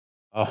Island.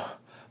 Oh,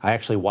 I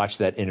actually watched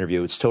that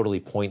interview. It's totally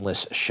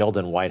pointless.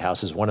 Sheldon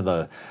Whitehouse is one of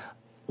the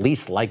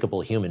least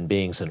likable human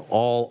beings in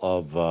all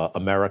of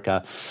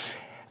America.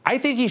 I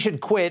think he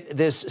should quit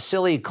this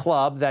silly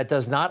club that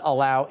does not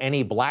allow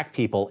any black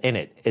people in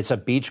it. It's a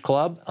beach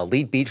club,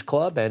 elite beach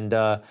club, and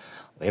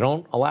they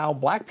don't allow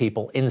black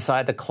people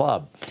inside the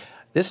club.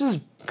 This is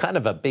kind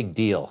of a big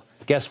deal.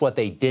 Guess what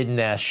they didn't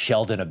ask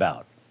Sheldon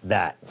about?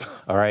 That.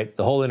 All right.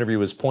 The whole interview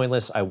was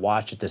pointless. I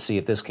watched it to see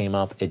if this came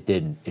up. It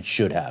didn't. It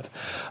should have.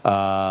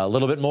 A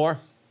little bit more.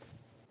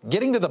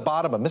 Getting to the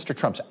bottom of Mr.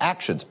 Trump's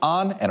actions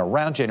on and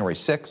around January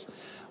 6th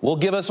will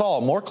give us all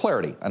more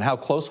clarity on how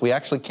close we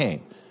actually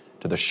came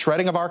to the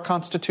shredding of our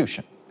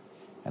Constitution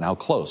and how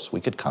close we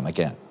could come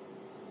again.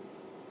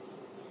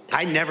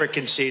 I never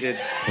conceded.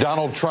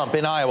 Donald Trump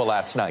in Iowa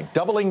last night,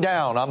 doubling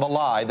down on the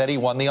lie that he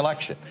won the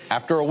election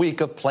after a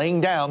week of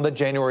playing down the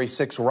January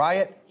 6th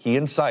riot he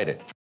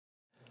incited.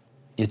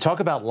 You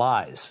talk about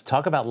lies.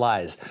 Talk about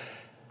lies.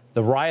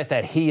 The riot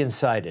that he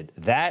incited,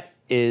 that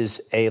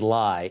is a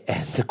lie.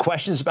 And the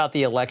questions about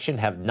the election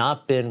have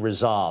not been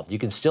resolved. You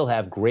can still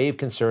have grave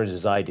concerns,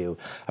 as I do,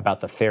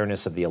 about the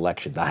fairness of the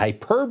election. The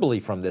hyperbole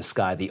from this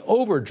guy, the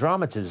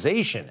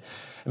over-dramatization.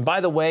 And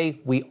by the way,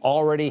 we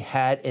already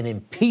had an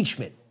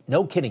impeachment.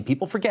 No kidding.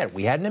 People forget.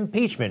 We had an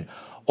impeachment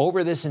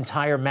over this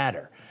entire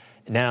matter.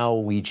 Now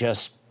we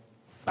just,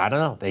 I don't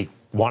know, they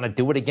want to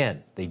do it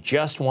again. They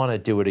just want to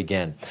do it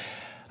again.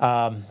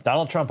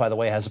 Donald Trump, by the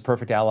way, has a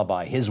perfect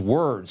alibi. His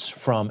words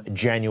from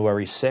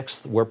January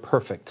 6th were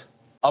perfect.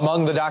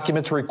 Among the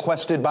documents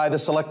requested by the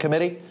Select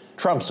Committee,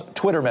 Trump's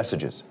Twitter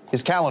messages,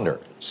 his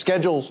calendar,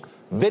 schedules,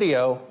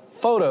 video,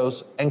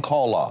 photos, and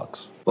call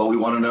logs. Well, we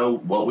want to know,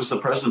 what was the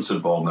president's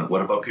involvement?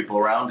 What about people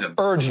around him?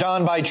 Urged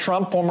on by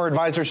Trump, former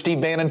advisor Steve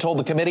Bannon told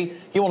the committee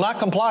he will not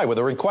comply with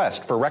a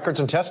request for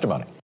records and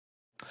testimony.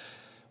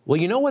 Well,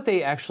 you know what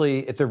they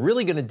actually, if they're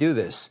really going to do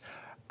this,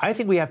 I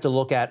think we have to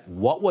look at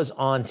what was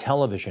on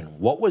television,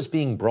 what was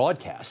being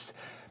broadcast,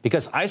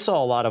 because I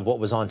saw a lot of what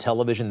was on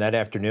television that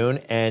afternoon,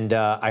 and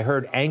I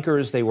heard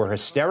anchors, they were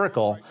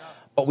hysterical,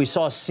 but we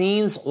saw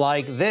scenes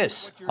like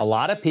this, a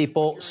lot of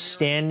people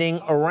standing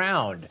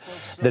around.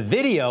 The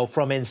video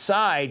from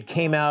inside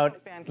came out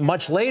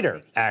much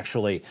later,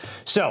 actually.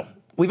 So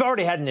we've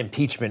already had an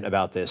impeachment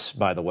about this,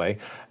 by the way,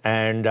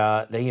 and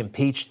they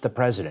impeached the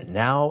president.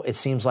 Now it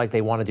seems like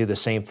they want to do the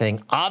same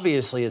thing.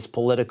 Obviously, it's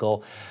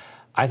political.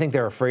 I think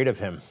they're afraid of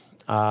him.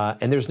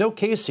 And there's no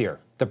case here.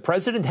 The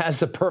president has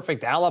the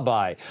perfect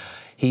alibi.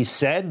 He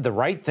said the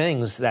right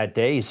things that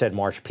day. He said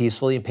march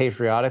peacefully and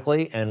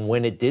patriotically. And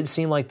when it did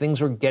seem like things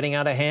were getting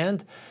out of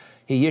hand,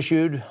 he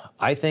issued,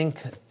 I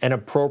think, an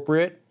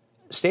appropriate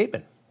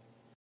statement.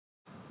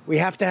 We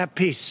have to have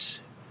peace.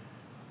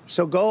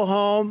 So go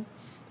home.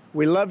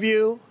 We love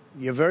you.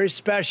 You're very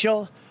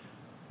special.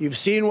 You've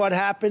seen what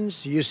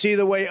happens. You see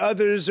the way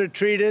others are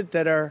treated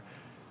that are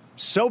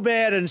so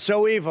bad and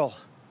so evil.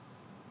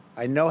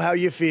 I know how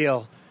you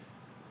feel.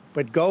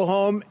 But go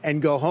home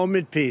and go home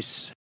in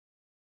peace.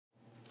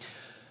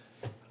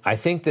 I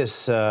think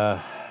this,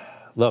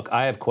 look,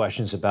 I have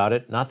questions about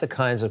it, not the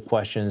kinds of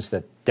questions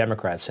that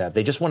Democrats have.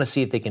 They just want to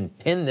see if they can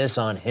pin this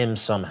on him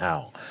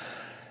somehow.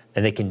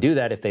 And they can do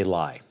that if they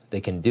lie.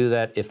 They can do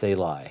that if they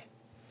lie.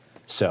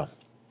 So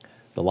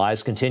the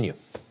lies continue.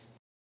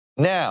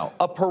 Now,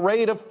 a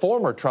parade of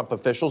former Trump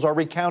officials are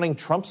recounting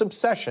Trump's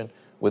obsession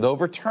with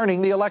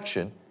overturning the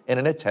election in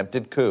an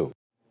attempted coup.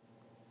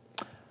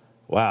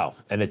 Wow,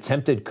 an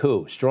attempted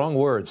coup. Strong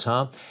words,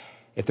 huh?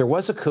 If there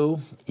was a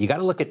coup, you got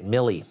to look at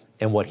Milley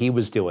and what he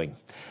was doing.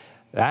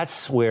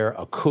 That's where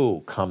a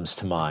coup comes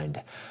to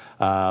mind.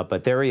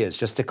 But there he is,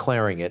 just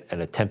declaring it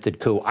an attempted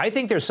coup. I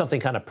think there's something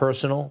kind of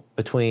personal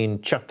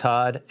between Chuck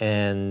Todd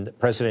and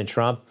President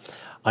Trump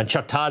on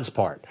Chuck Todd's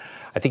part.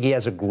 I think he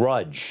has a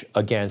grudge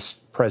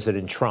against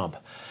President Trump.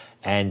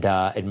 And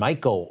it might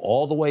go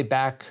all the way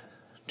back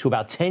to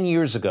about 10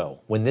 years ago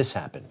when this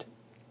happened.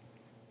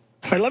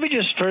 All right, let me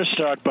just first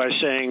start by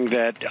saying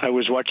that I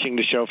was watching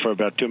the show for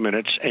about 2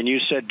 minutes, and you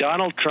said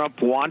Donald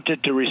Trump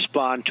wanted to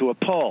respond to a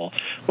poll.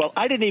 Well,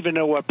 I didn't even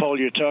know what poll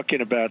you're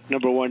talking about,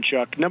 number one,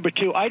 Chuck. Number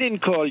two, I didn't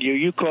call you.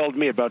 You called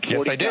me about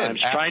 40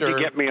 times trying to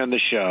get me on the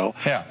show.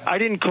 Yeah. I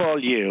didn't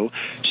call you.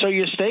 So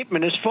your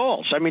statement is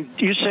false. I mean,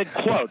 you said,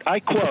 quote,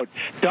 I quote,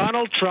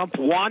 Donald Trump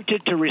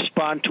wanted to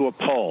respond to a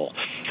poll.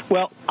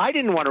 Well, I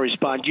didn't want to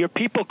respond. Your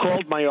people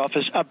called my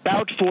office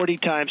about 40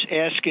 times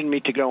asking me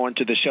to go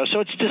onto the show.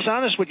 So it's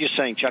dishonest what you're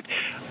saying, Chuck.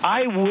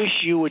 I wish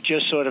you would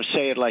just sort of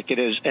say it like it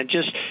is, and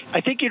just, I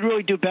think you'd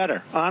really do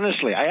better,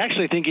 honestly. I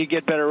actually think you'd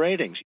get better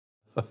ratings.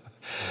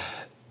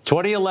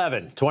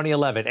 2011,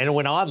 and it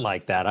went on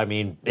like that. I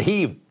mean,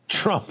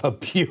 Trump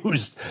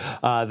abused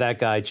that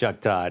guy,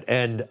 Chuck Todd.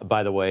 And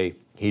by the way,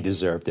 he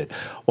deserved it.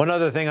 One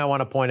other thing I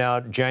want to point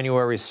out,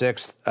 January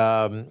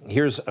 6th,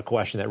 here's a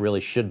question that really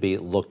should be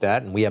looked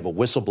at. And we have a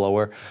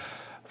whistleblower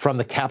from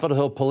the Capitol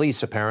Hill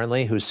Police,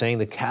 apparently, who's saying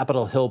the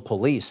Capitol Hill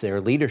Police, their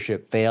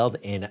leadership failed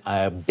in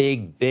a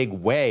big, big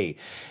way.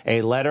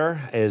 A letter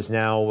is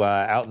now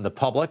out in the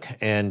public,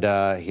 and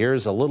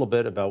here's a little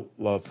bit about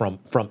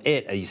from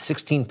it, a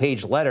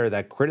 16-page letter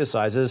that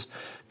criticizes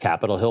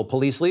Capitol Hill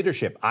Police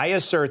leadership. I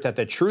assert that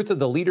the truth of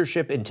the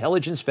leadership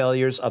intelligence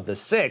failures of the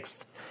 6th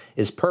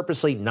is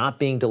purposely not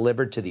being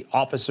delivered to the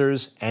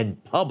officers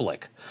and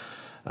public.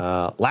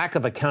 Lack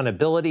of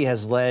accountability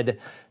has led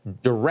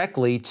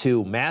directly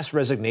to mass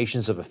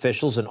resignations of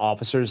officials and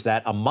officers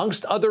that,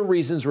 amongst other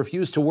reasons,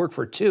 refuse to work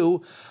for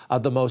two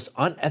of the most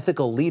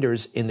unethical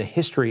leaders in the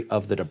history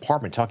of the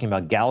department. Talking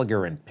about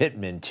Gallagher and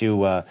Pittman,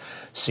 two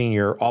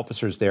senior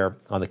officers there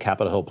on the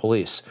Capitol Hill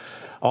Police.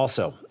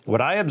 Also, what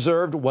I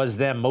observed was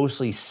them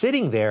mostly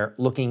sitting there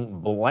looking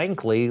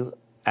blankly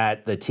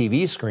at the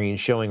TV screen,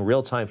 showing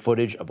real-time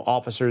footage of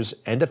officers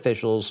and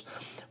officials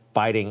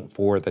fighting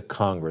for the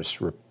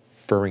Congress,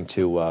 referring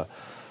to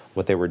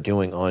what they were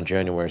doing on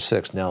January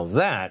 6th. Now,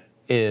 that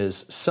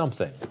is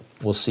something.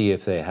 We'll see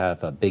if they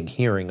have a big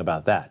hearing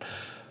about that.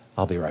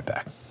 I'll be right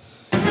back.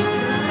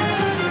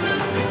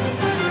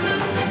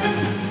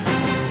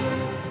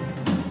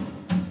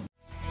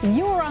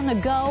 You're on the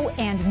go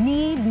and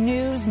need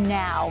news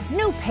now.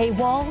 No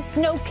paywalls,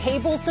 no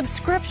cable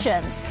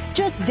subscriptions.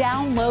 Just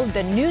download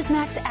the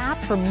Newsmax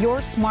app from your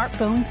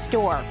smartphone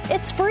store.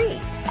 It's free.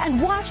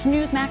 And watch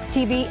Newsmax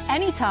TV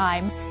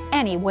anytime,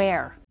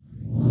 anywhere.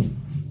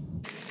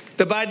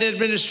 The Biden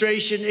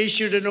administration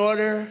issued an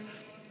order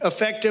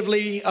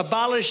effectively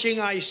abolishing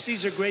ICE.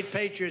 These are great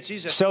patriots.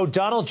 So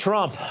Donald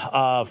Trump,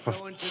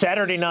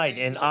 Saturday night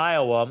in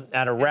Iowa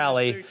at a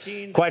rally,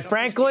 quite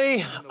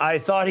frankly, I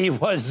thought he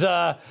was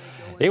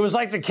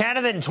like the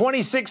candidate in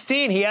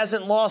 2016. He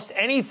hasn't lost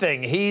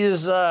anything. He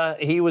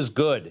was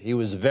good. He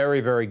was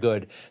very, very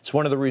good. It's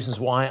one of the reasons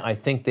why I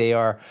think they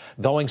are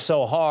going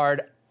so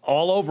hard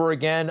all over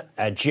again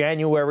at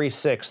January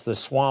 6th. The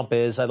swamp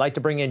is. I'd like to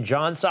bring in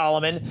John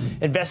Solomon,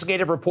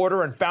 investigative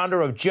reporter and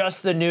founder of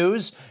Just the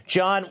News.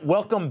 John,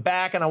 welcome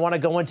back. And I want to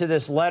go into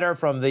this letter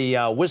from the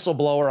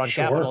whistleblower on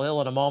Capitol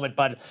Hill in a moment.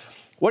 But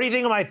what do you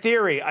think of my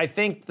theory? I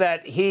think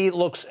that he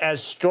looks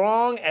as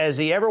strong as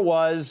he ever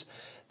was.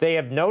 They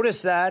have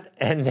noticed that,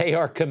 and they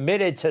are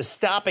committed to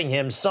stopping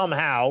him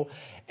somehow.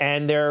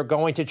 And they're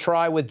going to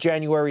try with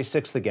January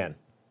 6th again.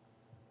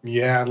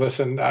 Yeah,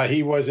 listen,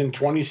 he was in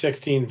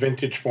 2016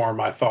 vintage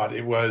form, I thought.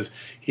 He was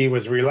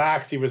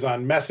relaxed, he was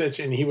on message,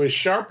 and he was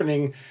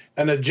sharpening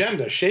an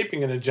agenda,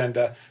 shaping an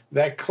agenda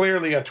that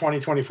clearly a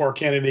 2024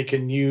 candidate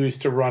can use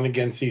to run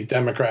against these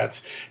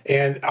Democrats.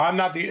 And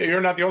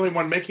you're not the only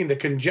one making the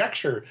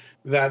conjecture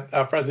that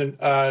President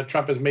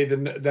Trump has made the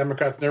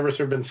Democrats nervous.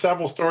 There have been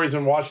several stories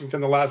in Washington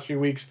the last few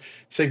weeks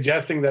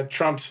suggesting that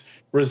Trump's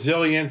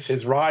resilience,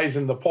 his rise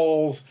in the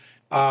polls,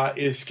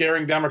 is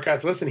scaring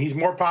Democrats. Listen, he's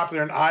more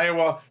popular in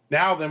Iowa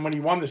now than when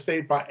he won the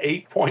state by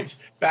 8 points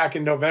back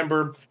in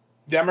November.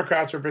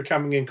 Democrats are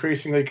becoming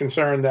increasingly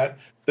concerned that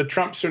the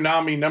Trump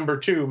tsunami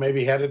 #2 may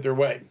be headed their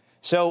way.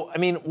 So, I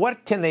mean,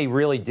 what can they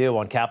really do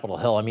on Capitol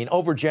Hill? I mean,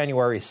 over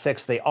January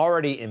 6th, they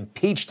already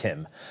impeached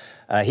him.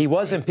 He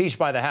was impeached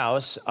by the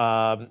House,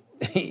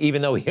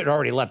 even though he had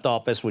already left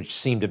office, which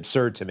seemed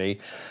absurd to me.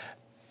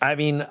 I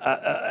mean,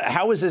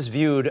 how is this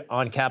viewed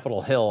on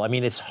Capitol Hill? I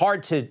mean,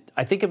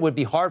 I think it would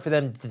be hard for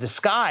them to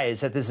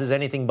disguise that this is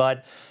anything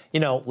but,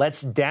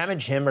 let's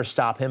damage him or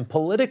stop him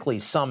politically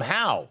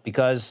somehow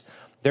because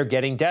they're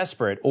getting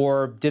desperate.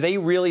 Or do they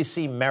really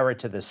see merit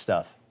to this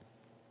stuff?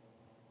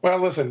 Well,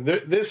 listen,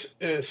 this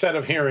set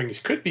of hearings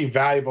could be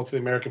valuable to the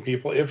American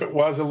people if it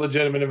was a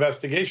legitimate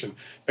investigation,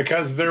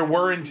 because there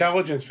were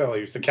intelligence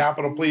failures. The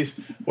Capitol Police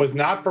was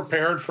not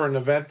prepared for an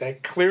event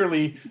that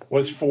clearly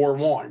was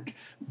forewarned.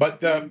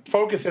 But the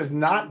focus has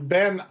not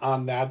been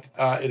on that.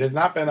 It has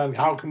not been on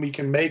how we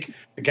can make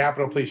the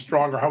Capitol Police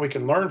stronger, how we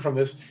can learn from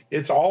this.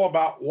 It's all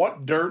about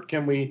what dirt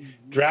can we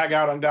drag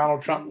out on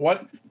Donald Trump,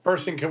 what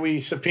person can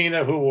we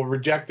subpoena who will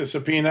reject the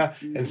subpoena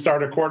and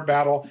start a court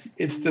battle.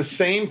 It's the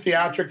same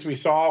theatrics we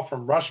saw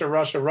from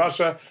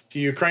Russia to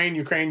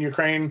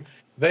Ukraine.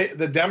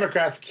 The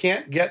Democrats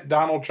can't get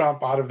Donald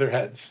Trump out of their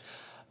heads.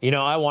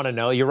 I want to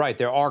know, you're right,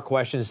 there are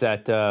questions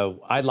that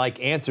I'd like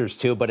answers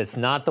to, but it's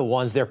not the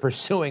ones they're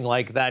pursuing,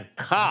 like that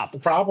cop. That's the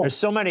problem. There's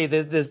so many.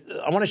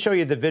 I want to show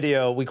you the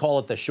video. We call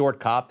it the short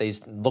cop. They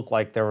look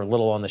like they were a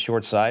little on the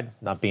short side,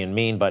 not being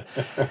mean, but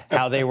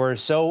how they were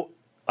so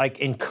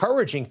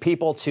encouraging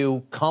people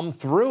to come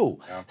through,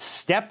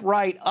 step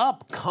right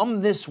up,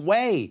 come this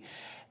way.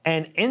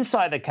 And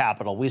inside the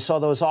Capitol, we saw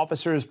those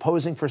officers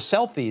posing for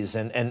selfies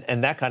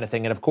and that kind of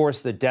thing. And, of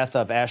course, the death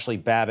of Ashley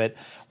Babbitt,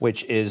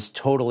 which is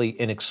totally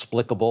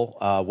inexplicable.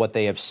 What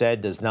they have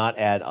said does not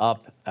add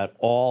up at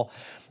all.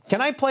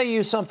 Can I play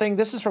you something?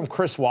 This is from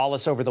Chris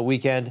Wallace over the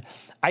weekend.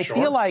 I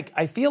feel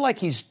like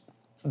he's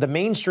the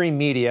mainstream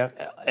media,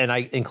 and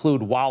I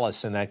include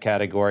Wallace in that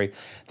category,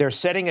 they're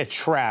setting a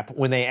trap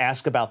when they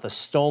ask about the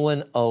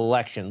stolen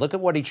election. Look at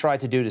what he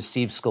tried to do to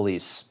Steve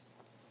Scalise.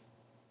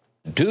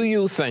 Do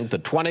you think the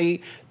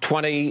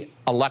 2020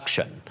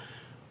 election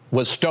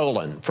was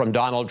stolen from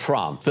Donald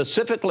Trump,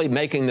 specifically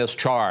making this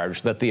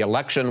charge that the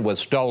election was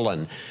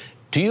stolen?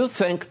 Do you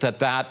think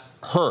that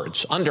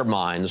hurts,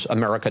 undermines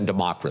American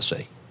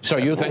democracy? So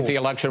you think the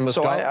election was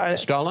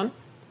stolen?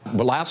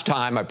 Well, last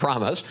time, I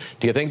promised.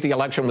 Do you think the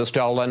election was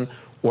stolen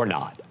or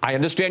not? I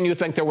understand you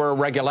think there were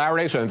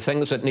irregularities and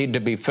things that need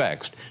to be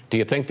fixed. Do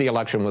you think the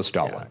election was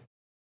stolen?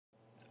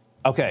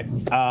 Yeah.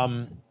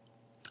 Okay.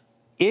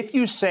 If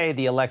you say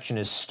the election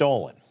is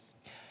stolen,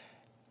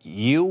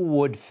 you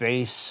would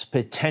face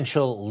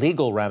potential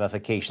legal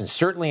ramifications,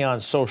 certainly on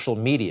social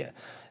media.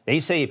 They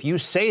say if you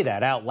say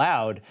that out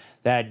loud,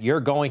 that you're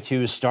going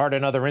to start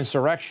another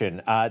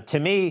insurrection. To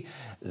me,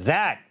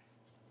 that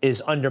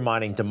is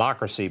undermining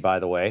democracy, by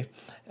the way,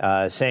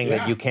 saying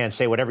that you can't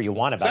say whatever you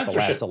want about the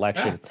last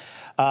election.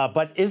 Yeah.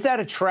 But is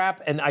that a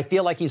trap? And I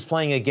feel like he's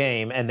playing a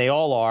game, and they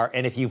all are.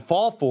 And if you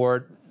fall for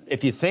it,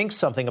 if you think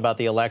something about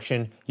the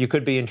election, you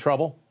could be in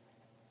trouble.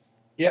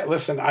 Yeah,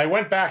 listen, I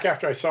went back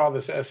after I saw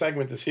this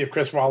segment to see if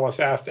Chris Wallace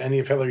asked any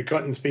of Hillary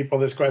Clinton's people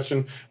this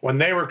question when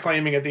they were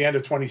claiming at the end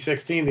of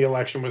 2016 the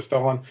election was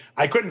stolen.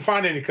 I couldn't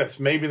find any clips.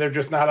 Maybe they're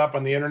just not up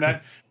on the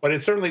internet, but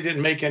it certainly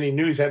didn't make any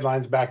news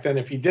headlines back then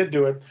if he did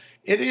do it.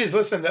 It is,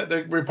 listen,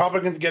 the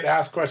Republicans get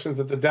asked questions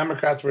that the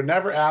Democrats were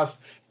never asked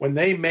when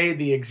they made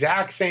the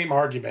exact same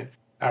argument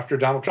after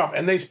Donald Trump.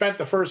 And they spent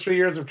the first 3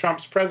 years of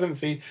Trump's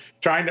presidency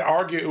trying to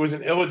argue it was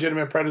an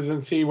illegitimate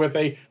presidency with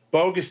a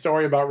bogus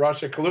story about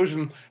Russia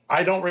collusion.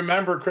 I don't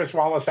remember Chris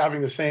Wallace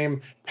having the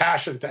same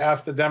passion to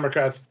ask the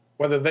Democrats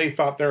whether they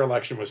thought their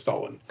election was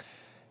stolen.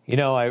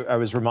 I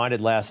was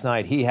reminded last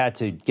night he had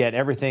to get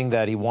everything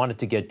that he wanted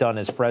to get done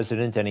as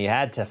president, and he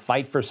had to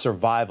fight for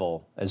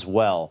survival as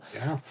well.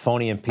 Yeah.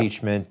 Phony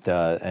impeachment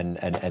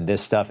and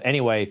this stuff.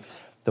 Anyway,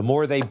 the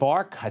more they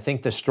bark, I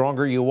think the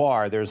stronger you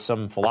are. There's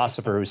some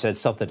philosopher who said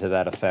something to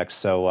that effect.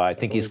 So I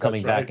think he's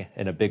coming back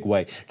in a big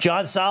way.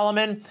 John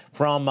Solomon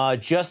from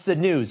Just the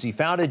News. He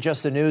founded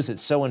Just the News.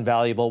 It's so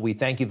invaluable. We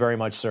thank you very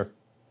much, sir.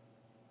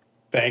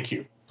 Thank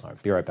you. All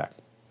right, be right back.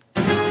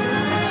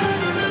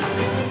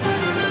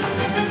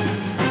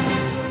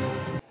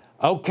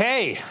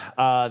 Okay,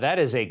 that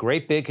is a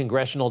great big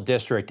congressional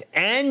district.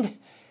 And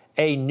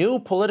a new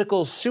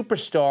political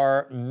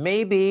superstar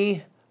may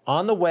be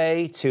on the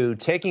way to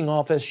taking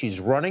office. She's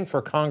running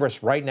for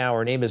Congress right now.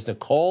 Her name is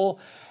Nicole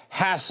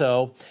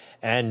Hasso.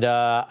 and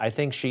I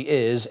think she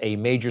is a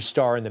major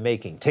star in the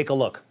making. Take a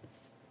look.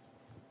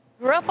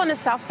 Grew up on the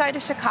south side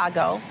of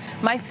Chicago.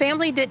 My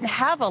family didn't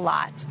have a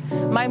lot.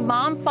 My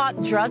mom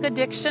fought drug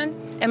addiction,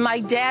 and my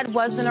dad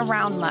wasn't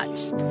around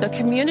much. The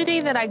community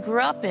that I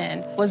grew up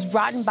in was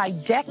rotten by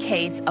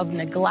decades of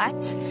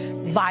neglect,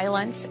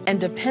 violence, and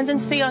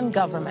dependency on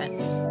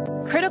government.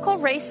 Critical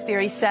race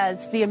theory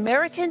says the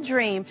American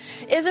dream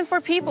isn't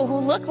for people who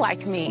look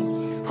like me,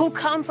 who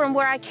come from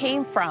where I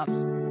came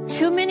from.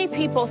 Too many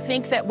people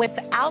think that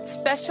without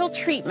special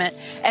treatment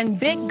and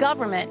big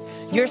government,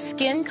 your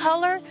skin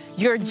color,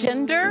 your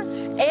gender,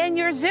 and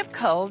your zip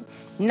code,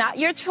 not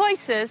your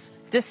choices,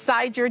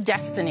 decide your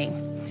destiny.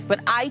 But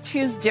I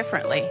choose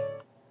differently.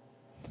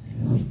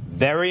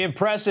 Very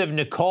impressive.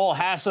 Nicole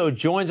Hasso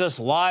joins us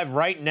live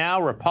right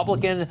now,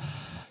 Republican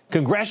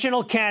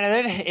congressional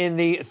candidate in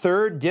the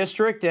 3rd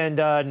District. And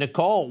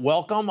Nicole,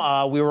 welcome.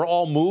 We were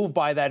all moved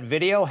by that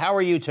video. How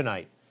are you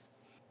tonight?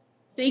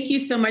 Thank you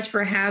so much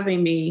for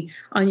having me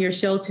on your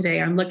show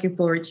today. I'm looking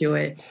forward to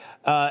it.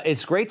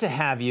 It's great to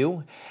have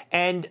you.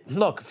 And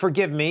look,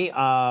 forgive me,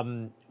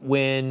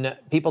 when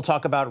people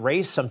talk about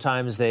race,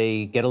 sometimes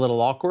they get a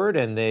little awkward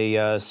and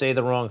they say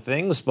the wrong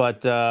things.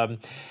 But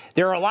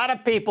there are a lot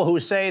of people who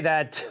say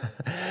that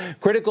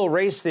critical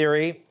race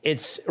theory,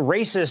 it's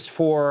racist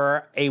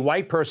for a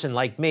white person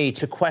like me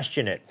to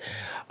question it.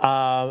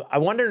 I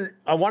wanted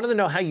to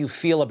know how you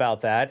feel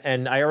about that,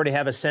 and I already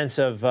have a sense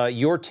of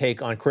your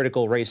take on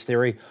critical race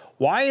theory.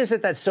 Why is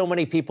it that so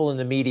many people in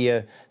the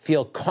media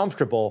feel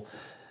comfortable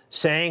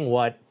saying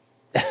what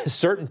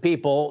certain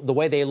people, the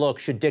way they look,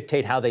 should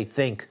dictate how they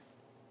think?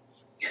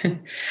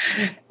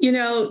 You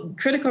know,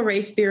 critical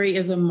race theory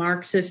is a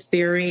Marxist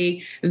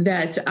theory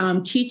that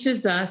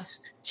teaches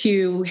us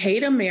to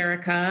hate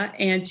America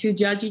and to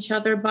judge each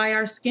other by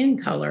our skin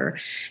color.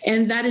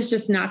 And that is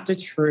just not the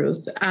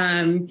truth.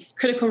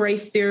 Critical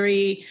race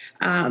theory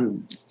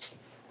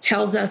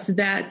tells us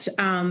that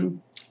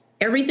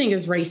everything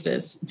is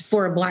racist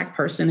for a Black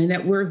person and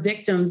that we're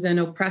victims and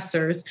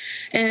oppressors.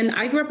 And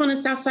I grew up on the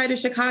south side of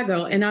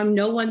Chicago, and I'm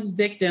no one's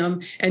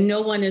victim and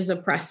no one is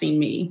oppressing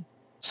me.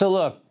 So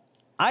look,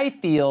 I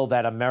feel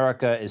that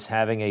America is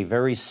having a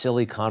very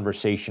silly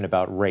conversation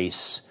about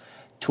race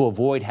to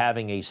avoid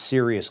having a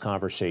serious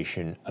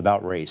conversation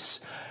about race.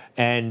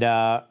 And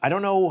I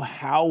don't know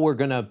how we're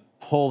going to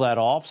pull that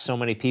off. So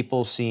many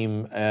people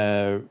seem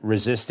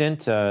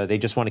resistant. They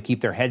just want to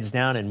keep their heads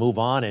down and move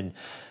on. And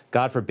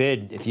God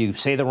forbid, if you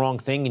say the wrong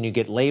thing and you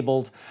get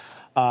labeled.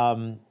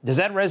 Does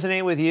that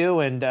resonate with you?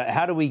 And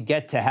how do we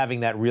get to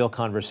having that real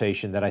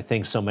conversation that I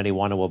think so many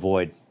want to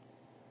avoid?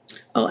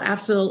 Oh,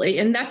 absolutely.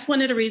 And that's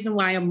one of the reasons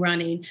why I'm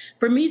running.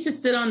 For me to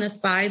sit on the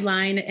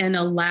sideline and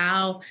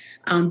allow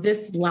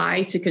this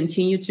lie to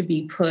continue to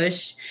be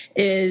pushed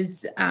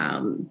is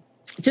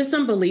just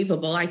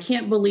unbelievable. I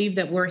can't believe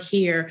that we're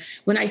here.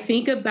 When I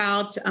think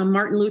about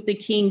Martin Luther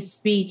King's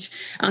speech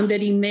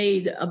that he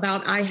made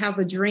about I have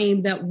a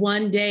dream that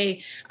one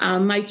day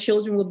my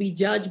children will be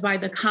judged by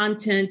the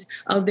content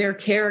of their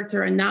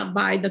character and not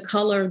by the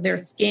color of their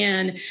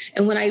skin.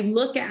 And when I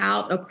look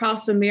out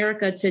across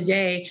America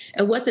today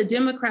and what the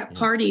Democrat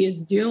Party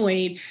is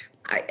doing,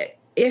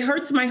 it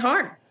hurts my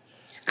heart.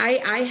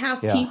 I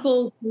have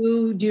people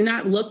who do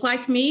not look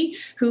like me,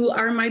 who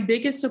are my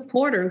biggest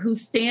supporter, who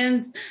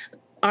stands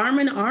arm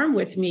in arm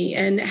with me.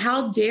 And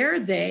how dare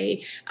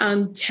they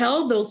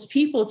tell those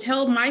people,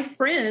 tell my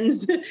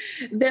friends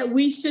that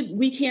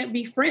we can't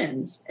be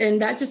friends.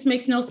 And that just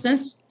makes no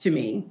sense to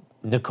me.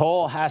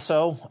 Nicole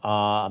Hasso,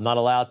 I'm not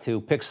allowed to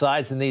pick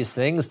sides in these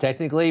things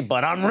technically,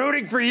 but I'm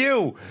rooting for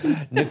you.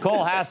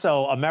 Nicole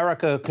Hasso,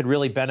 America could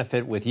really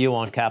benefit with you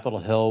on Capitol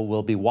Hill.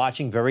 We'll be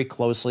watching very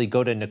closely.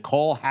 Go to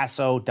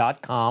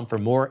NicoleHasso.com for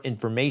more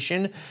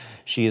information.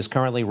 She is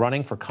currently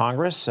running for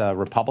Congress,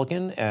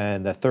 Republican,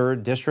 in the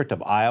 3rd District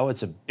of Iowa.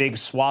 It's a big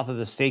swath of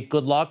the state.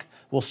 Good luck.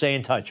 We'll stay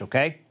in touch,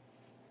 okay?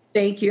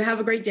 Thank you. Have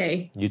a great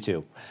day. You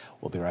too.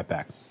 We'll be right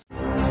back.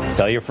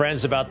 Tell your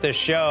friends about this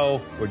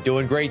show. We're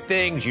doing great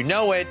things. You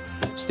know it.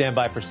 Stand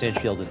by for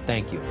Stinchfield, and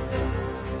thank you.